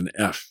is with an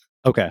F.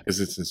 Okay. Because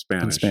it's in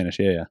Spanish. In Spanish,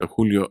 yeah. So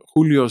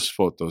Julio's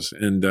Photos.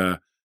 And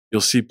you'll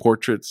see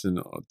portraits and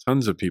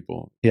tons of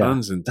people. Yeah.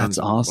 Tons and tons That's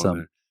of people.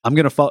 awesome. I'm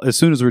going to follow as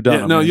soon as we're done.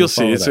 Yeah, no, you'll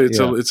see. It's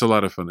a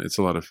lot of fun. It's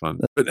a lot of fun.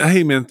 But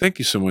hey, man, thank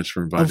you so much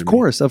for inviting me. Of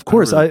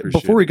course. I really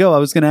before we go, I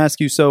was going to ask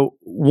you, so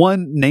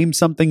name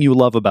something you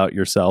love about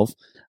yourself.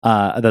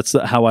 That's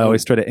how I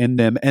always try to end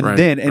them. And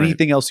then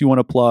anything else you want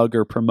to plug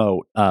or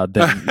promote,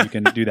 then you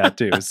can do that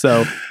too.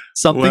 So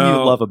something you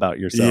love about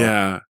yourself.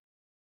 Yeah.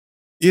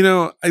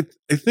 I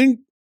think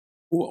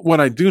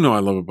what I do know I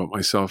love about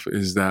myself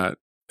is that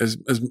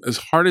as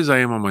hard as I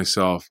am on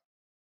myself,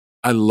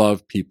 I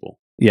love people.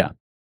 Yeah.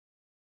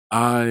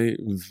 I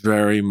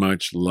very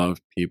much love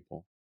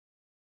people.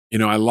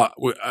 I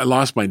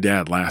lost my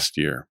dad last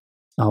year.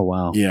 Oh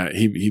wow! Yeah,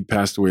 he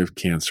passed away of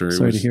cancer.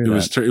 Sorry to hear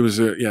that.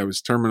 It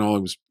was terminal.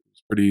 It was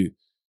pretty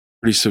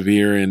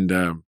severe,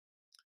 and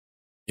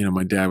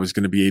my dad was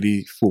going to be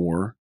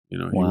 84.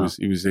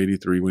 He was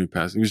 83 when he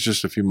passed. He was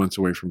just a few months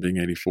away from being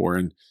 84,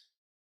 and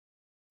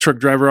truck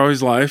driver all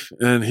his life,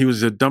 and he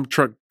was a dump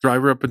truck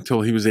driver up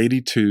until he was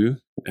 82.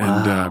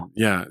 Wow.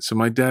 And so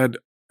my dad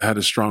had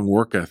a strong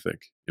work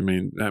ethic. I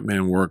mean, that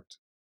man worked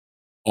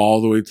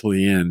all the way till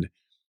the end.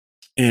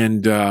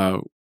 And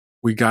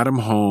we got him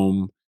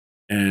home,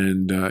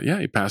 and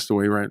he passed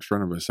away right in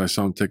front of us. I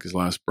saw him take his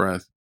last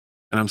breath.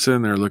 And I'm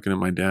sitting there looking at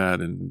my dad,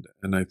 and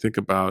I think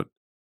about,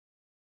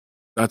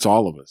 that's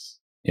all of us.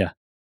 Yeah.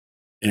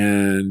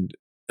 And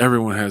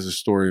everyone has a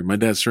story. My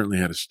dad certainly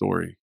had a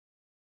story.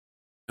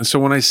 And so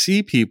when I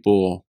see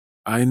people,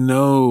 I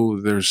know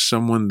there's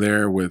someone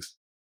there with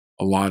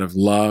a lot of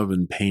love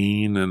and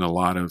pain and a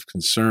lot of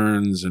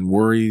concerns and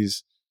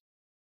worries.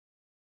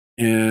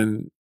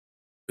 And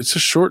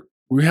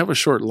we have a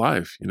short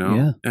life,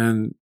 Yeah.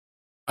 And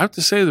I have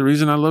to say, the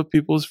reason I love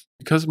people is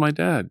because of my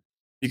dad,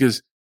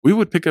 because we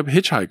would pick up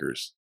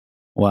hitchhikers.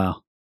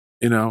 Wow.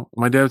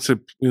 My dad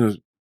said,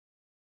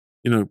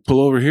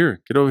 pull over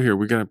here, get over here.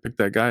 We got to pick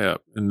that guy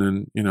up. And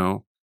then,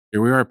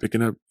 here we are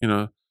picking up,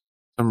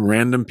 some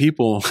random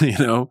people,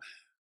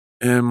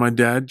 and my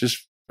dad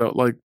just felt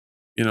like,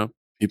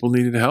 people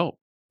needed help.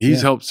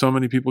 He's helped so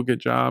many people get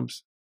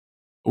jobs.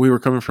 We were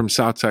coming from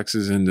South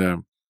Texas, and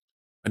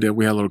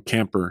we had a little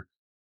camper,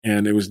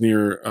 and it was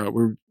near, we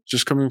were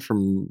just coming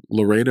from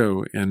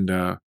Laredo, and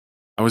I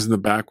was in the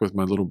back with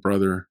my little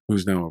brother,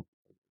 who's now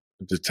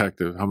a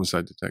detective,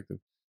 homicide detective.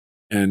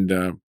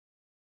 And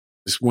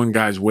this one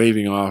guy's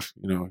waving off,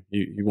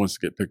 he wants to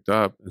get picked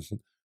up.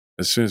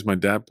 As soon as my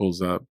dad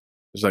pulls up,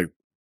 there's like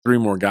 3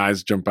 more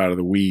guys jump out of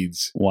the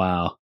weeds.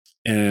 Wow.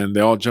 And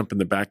they all jump in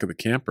the back of the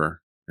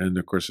camper. And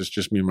of course, it's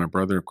just me and my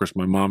brother. Of course,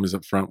 my mom is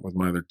up front with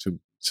my other 2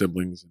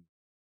 siblings.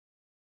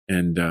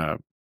 And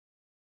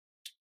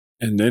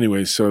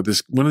anyway, so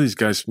one of these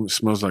guys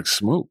smells like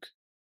smoke.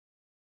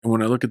 And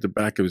when I look at the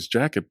back of his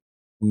jacket,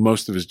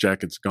 most of his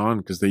jacket's gone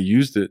because they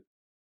used it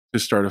to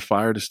start a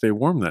fire to stay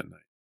warm that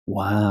night.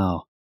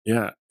 Wow.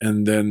 Yeah.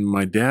 And then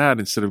my dad,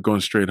 instead of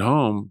going straight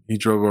home, he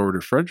drove over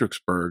to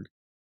Fredericksburg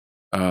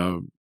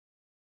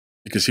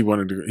because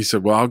he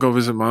said, well, I'll go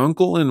visit my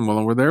uncle, and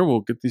while we're there,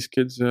 we'll get these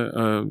kids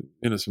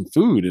some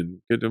food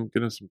and get them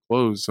some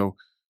clothes. So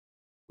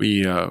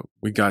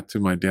we got to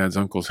my dad's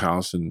uncle's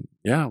house, and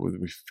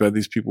we fed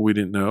these people we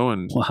didn't know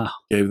and Wow.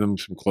 gave them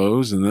some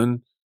clothes. And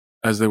then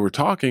as they were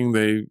talking,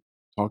 they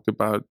talked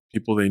about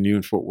people they knew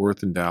in Fort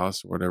Worth and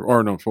Dallas or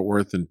whatever, Fort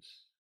Worth. And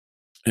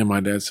my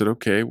dad said,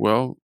 okay,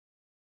 well,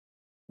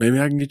 maybe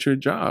I can get you a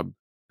job.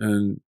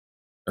 And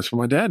that's what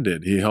my dad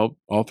did. He helped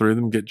all three of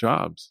them get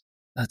jobs.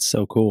 That's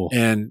so cool.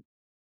 And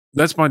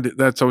that's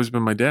always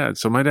been my dad.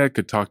 So my dad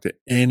could talk to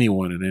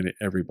anyone and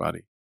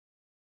everybody.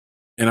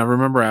 And I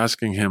remember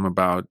asking him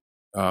about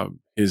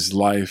his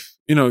life.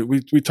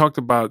 We talked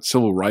about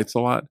civil rights a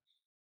lot.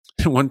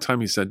 And one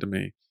time he said to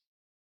me,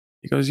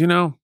 he goes, I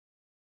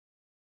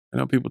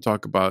know people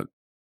talk about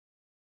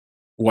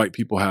white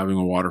people having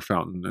a water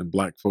fountain and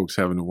black folks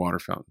having a water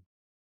fountain,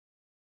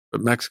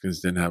 but Mexicans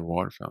didn't have a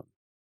water fountain.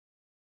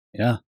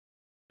 Yeah.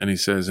 And he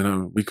says,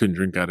 we couldn't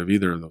drink out of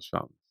either of those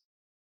fountains.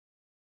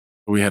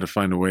 But we had to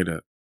find a way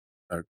to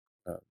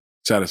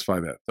satisfy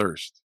that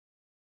thirst.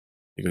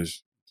 He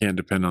goes, you can't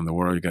depend on the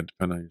world. You got to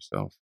depend on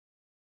yourself.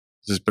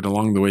 He says, but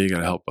along the way, you got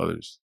to help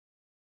others.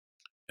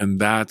 And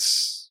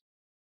that's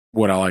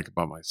what I like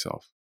about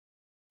myself,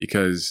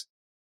 because,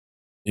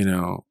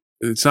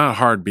 it's not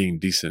hard being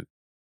decent.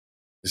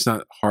 It's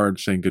not hard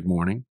saying good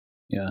morning.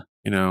 Yeah.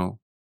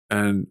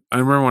 And I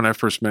remember when I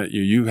first met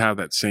you, you have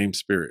that same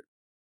spirit.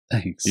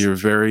 Thanks. You're a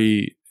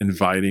very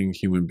inviting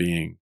human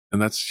being.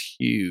 And that's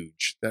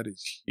huge. That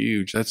is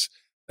huge. That's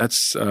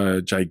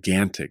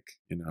gigantic,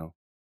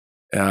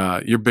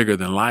 You're bigger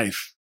than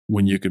life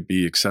when you could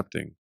be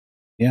accepting.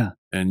 Yeah.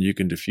 And you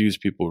can diffuse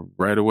people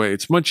right away.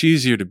 It's much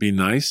easier to be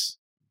nice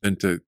than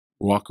to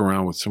walk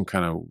around with some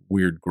kind of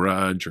weird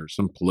grudge or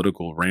some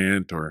political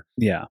rant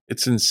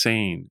it's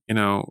insane.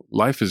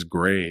 Life is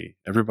gray.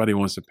 Everybody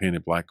wants to paint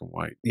it black and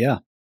white. Yeah.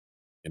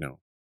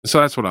 So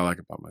that's what I like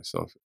about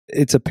myself.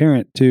 It's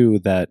apparent too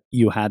that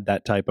you had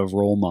that type of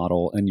role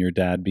model in your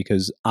dad,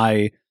 because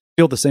I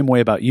feel the same way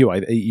about you.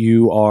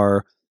 You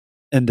are,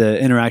 in the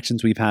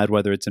interactions we've had,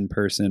 whether it's in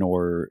person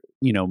or,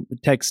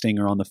 texting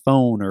or on the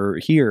phone or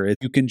here,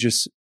 you can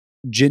just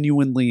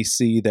genuinely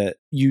see that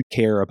you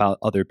care about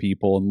other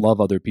people and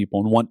love other people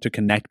and want to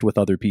connect with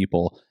other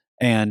people.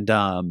 And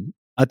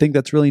I think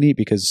that's really neat,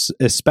 because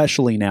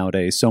especially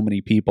nowadays, so many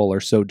people are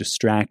so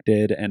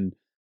distracted and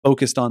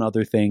focused on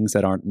other things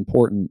that aren't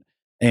important.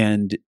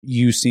 And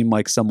you seem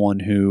like someone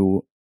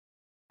who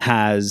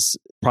has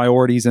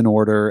priorities in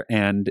order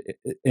and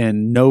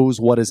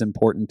knows what is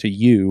important to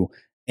you,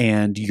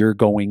 and you're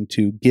going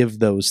to give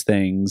those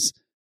things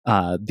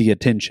the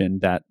attention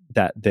that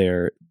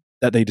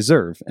they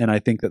deserve. And I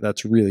think that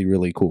that's really,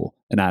 really cool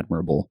and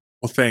admirable.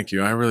 Well, thank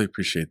you. I really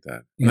appreciate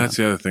that. And that's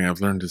the other thing.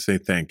 I've learned to say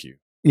thank you.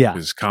 Yeah.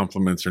 Because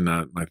compliments are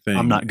not my thing.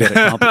 I'm not good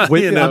at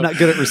compliments. I'm not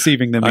good at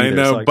receiving them either. I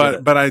know,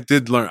 so but I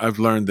did learn. I've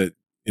learned that,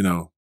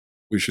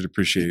 we should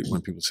appreciate when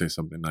people say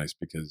something nice,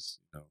 because,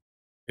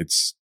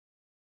 it's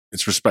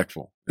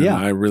respectful. And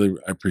I really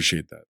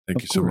appreciate that.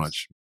 Thank you so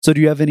much. So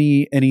do you have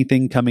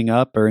anything coming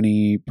up or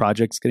any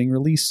projects getting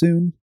released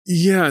soon?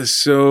 Yeah.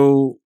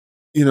 So,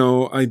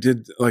 I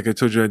did, like I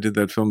told you, I did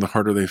that film, The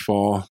Harder They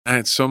Fall. I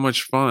had so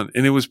much fun.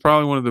 And it was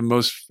probably one of the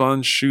most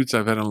fun shoots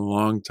I've had in a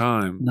long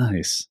time.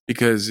 Nice.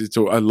 Because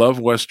I love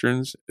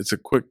Westerns. It's a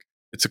quick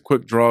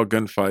draw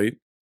gunfight.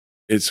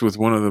 It's with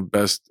one of the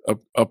best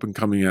up and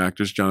coming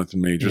actors, Jonathan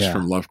Majors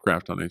from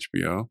Lovecraft on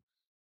HBO.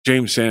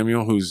 James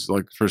Samuel, who's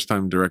like first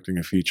time directing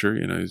a feature,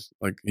 he's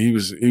like, he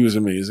was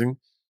amazing.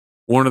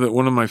 One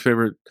of my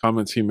favorite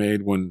comments he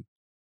made when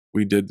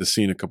we did the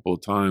scene a couple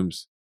of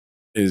times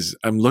is,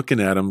 I'm looking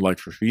at him like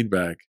for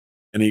feedback,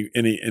 and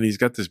he's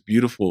got this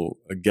beautiful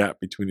gap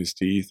between his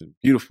teeth and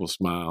beautiful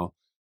smile,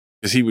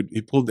 because he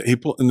pulled,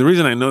 and the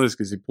reason I know this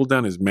because he pulled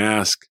down his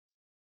mask,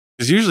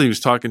 because usually he was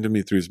talking to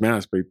me through his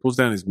mask, but he pulls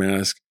down his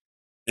mask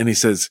and he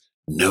says,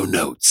 "No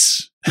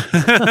notes."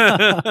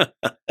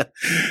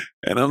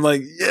 And I'm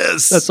like,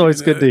 yes, that's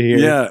always good to hear.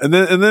 Yeah. And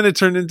then it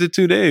turned into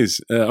 2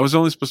 days. I was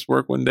only supposed to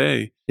work one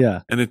day.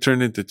 Yeah. And it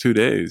turned into 2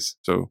 days.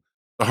 So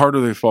The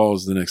Harder They Fall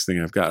is the next thing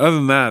I've got. Other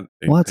than that,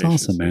 well, that's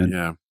awesome, man.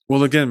 Yeah.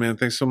 Well, again, man,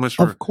 thanks so much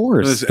for, of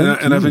course.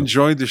 And I've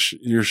enjoyed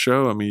your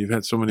show. I mean, you've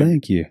had so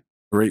many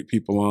great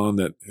people on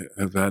that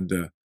have had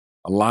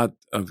a lot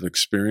of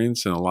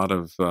experience and a lot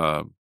of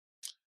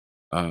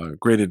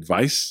great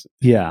advice.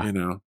 Yeah.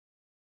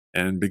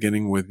 And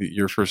beginning with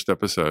your first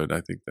episode, I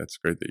think that's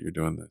great that you're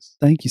doing this.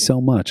 Thank you so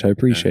much. I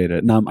appreciate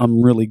it. And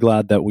I'm really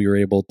glad that we were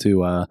able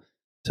to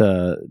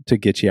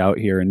get you out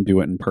here and do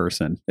it in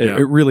person.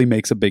 It really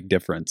makes a big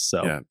difference.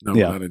 So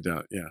without a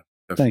doubt. Yeah.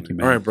 Definitely. Thank you,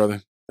 man. All right,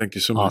 brother. Thank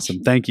you so much. Awesome.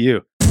 Thank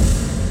you.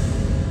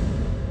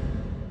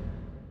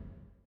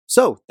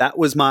 So that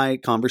was my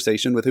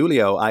conversation with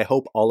Julio. I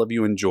hope all of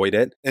you enjoyed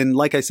it. And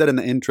like I said in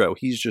the intro,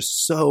 he's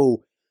just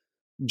so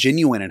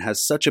genuine and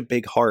has such a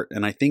big heart.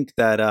 And I think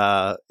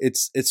that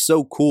it's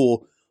so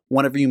cool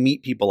whenever you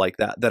meet people like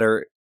that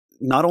are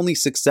not only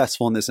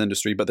successful in this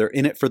industry, but they're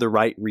in it for the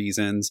right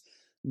reasons.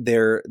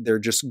 They're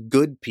just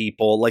good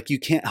people. Like, you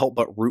can't help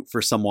but root for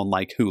someone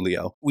like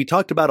Julio. We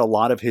talked about a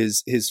lot of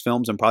his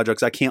films and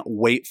projects. I can't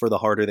wait for The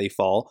Harder They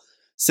Fall.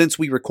 since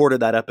we recorded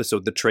that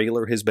episode, the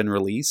trailer has been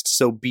released.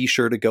 So be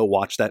sure to go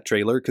watch that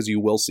trailer because you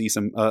will see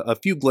a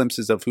few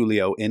glimpses of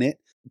Julio in it.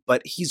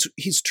 But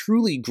he's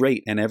truly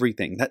great in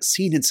everything. That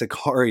scene in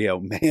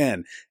Sicario,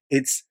 man,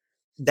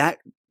 that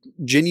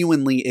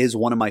genuinely is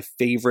one of my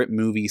favorite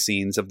movie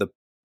scenes of the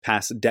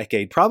past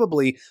decade,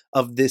 probably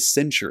of this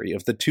century,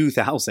 of the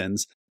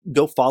 2000s.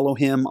 Go follow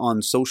him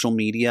on social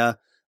media.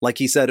 Like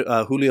he said,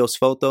 Julio's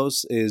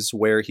Photos is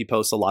where he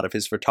posts a lot of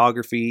his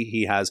photography.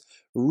 He has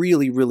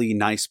really, really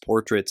nice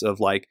portraits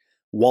of like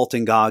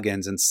Walton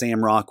Goggins and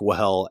Sam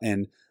Rockwell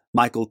and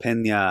Michael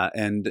Pena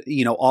and,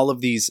 all of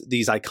these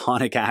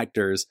iconic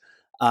actors.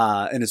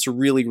 And it's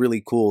really,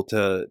 really cool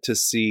to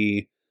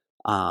see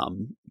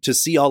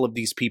all of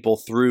these people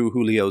through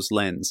Julio's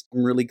lens.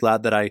 I'm really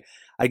glad that I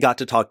got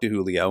to talk to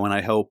Julio, and I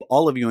hope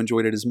all of you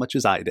enjoyed it as much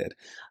as I did.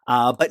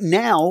 But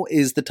now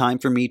is the time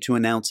for me to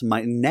announce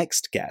my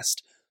next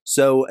guest.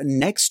 So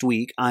next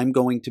week, I'm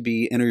going to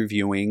be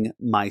interviewing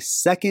my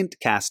second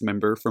cast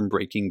member from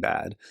Breaking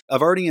Bad.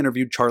 I've already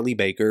interviewed Charlie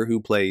Baker, who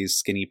plays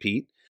Skinny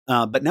Pete,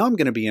 but now I'm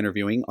going to be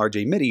interviewing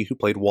RJ Mitty, who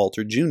played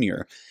Walter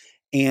Jr.,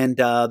 and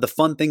the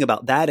fun thing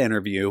about that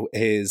interview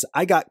is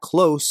I got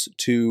close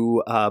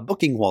to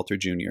booking Walter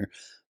Jr.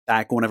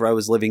 back whenever I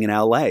was living in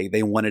LA.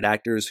 They wanted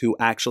actors who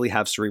actually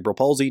have cerebral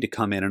palsy to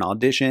come in and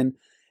audition.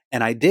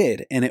 And I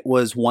did. And it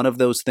was one of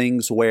those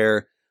things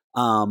where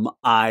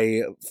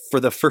for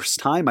the first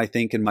time, I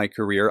think in my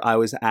career, I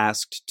was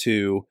asked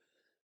to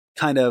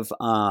kind of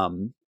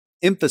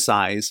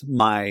emphasize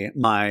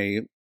my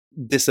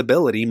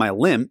disability, my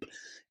limp,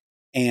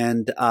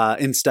 and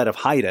instead of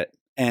hide it.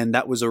 And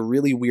that was a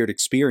really weird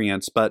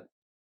experience, but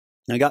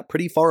I got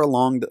pretty far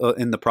along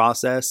in the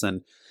process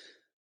and,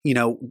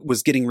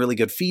 was getting really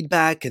good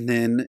feedback. And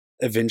then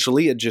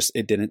eventually it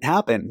didn't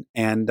happen.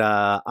 And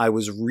I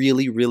was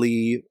really,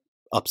 really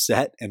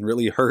upset and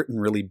really hurt and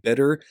really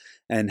bitter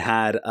and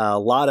had a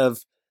lot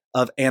of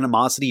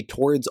animosity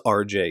towards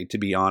RJ, to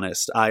be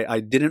honest. I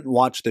didn't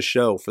watch the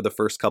show for the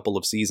first couple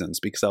of seasons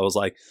because I was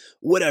like,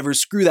 whatever,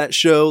 screw that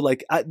show.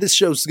 Like, this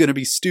show's going to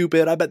be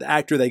stupid. I bet the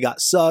actor they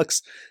got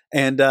sucks.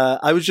 And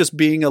I was just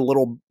being I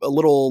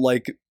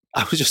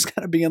was just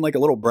kind of being like a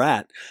little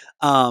brat.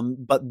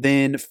 But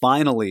then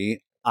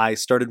finally, I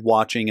started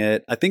watching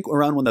it. I think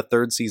around when the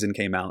third season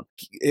came out,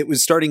 it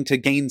was starting to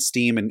gain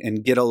steam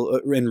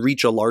and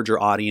reach a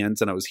larger audience.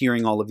 And I was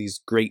hearing all of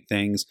these great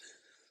things.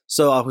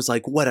 So I was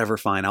like, whatever,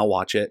 fine, I'll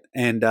watch it.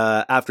 And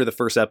after the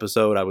first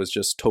episode, I was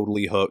just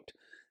totally hooked.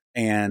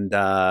 And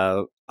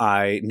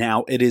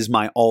now it is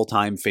my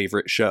all-time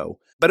favorite show.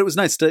 But it was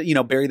nice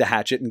to, bury the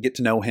hatchet and get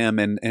to know him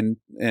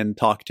and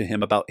talk to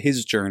him about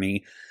his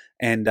journey.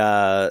 And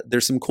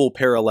there's some cool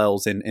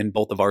parallels in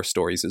both of our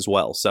stories as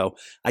well. So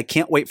I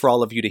can't wait for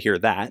all of you to hear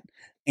that.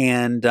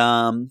 And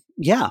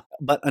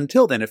but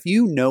until then, if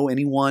you know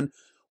anyone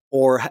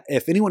or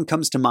if anyone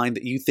comes to mind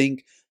that you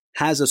think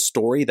has a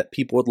story that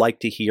people would like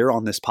to hear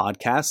on this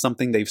podcast,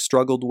 something they've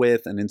struggled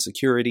with, an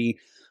insecurity,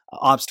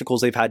 obstacles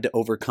they've had to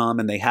overcome,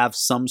 and they have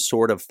some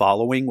sort of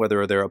following,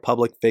 whether they're a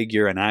public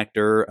figure, an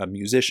actor, a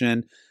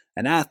musician,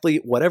 an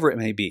athlete, whatever it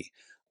may be,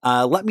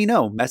 let me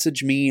know.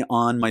 Message me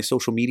on my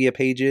social media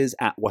pages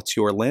at What's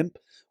Your Limp,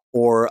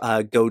 or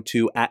go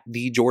to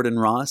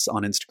 @TheJordanRoss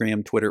on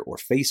Instagram, Twitter, or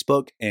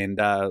Facebook, and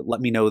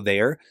let me know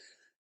there.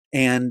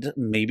 And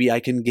maybe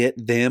I can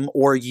get them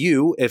or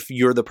you, if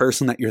you're the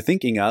person that you're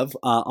thinking of,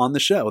 on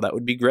the show. That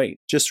would be great.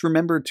 Just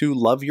remember to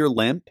love your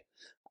limp.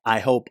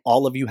 I hope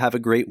all of you have a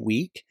great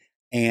week.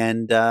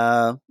 And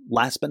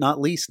last but not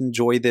least,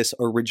 enjoy this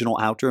original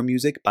outro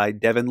music by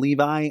Devin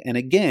Levi. And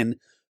again,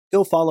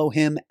 go follow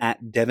him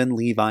at Devin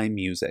Levi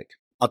Music.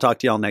 I'll talk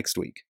to y'all next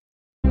week.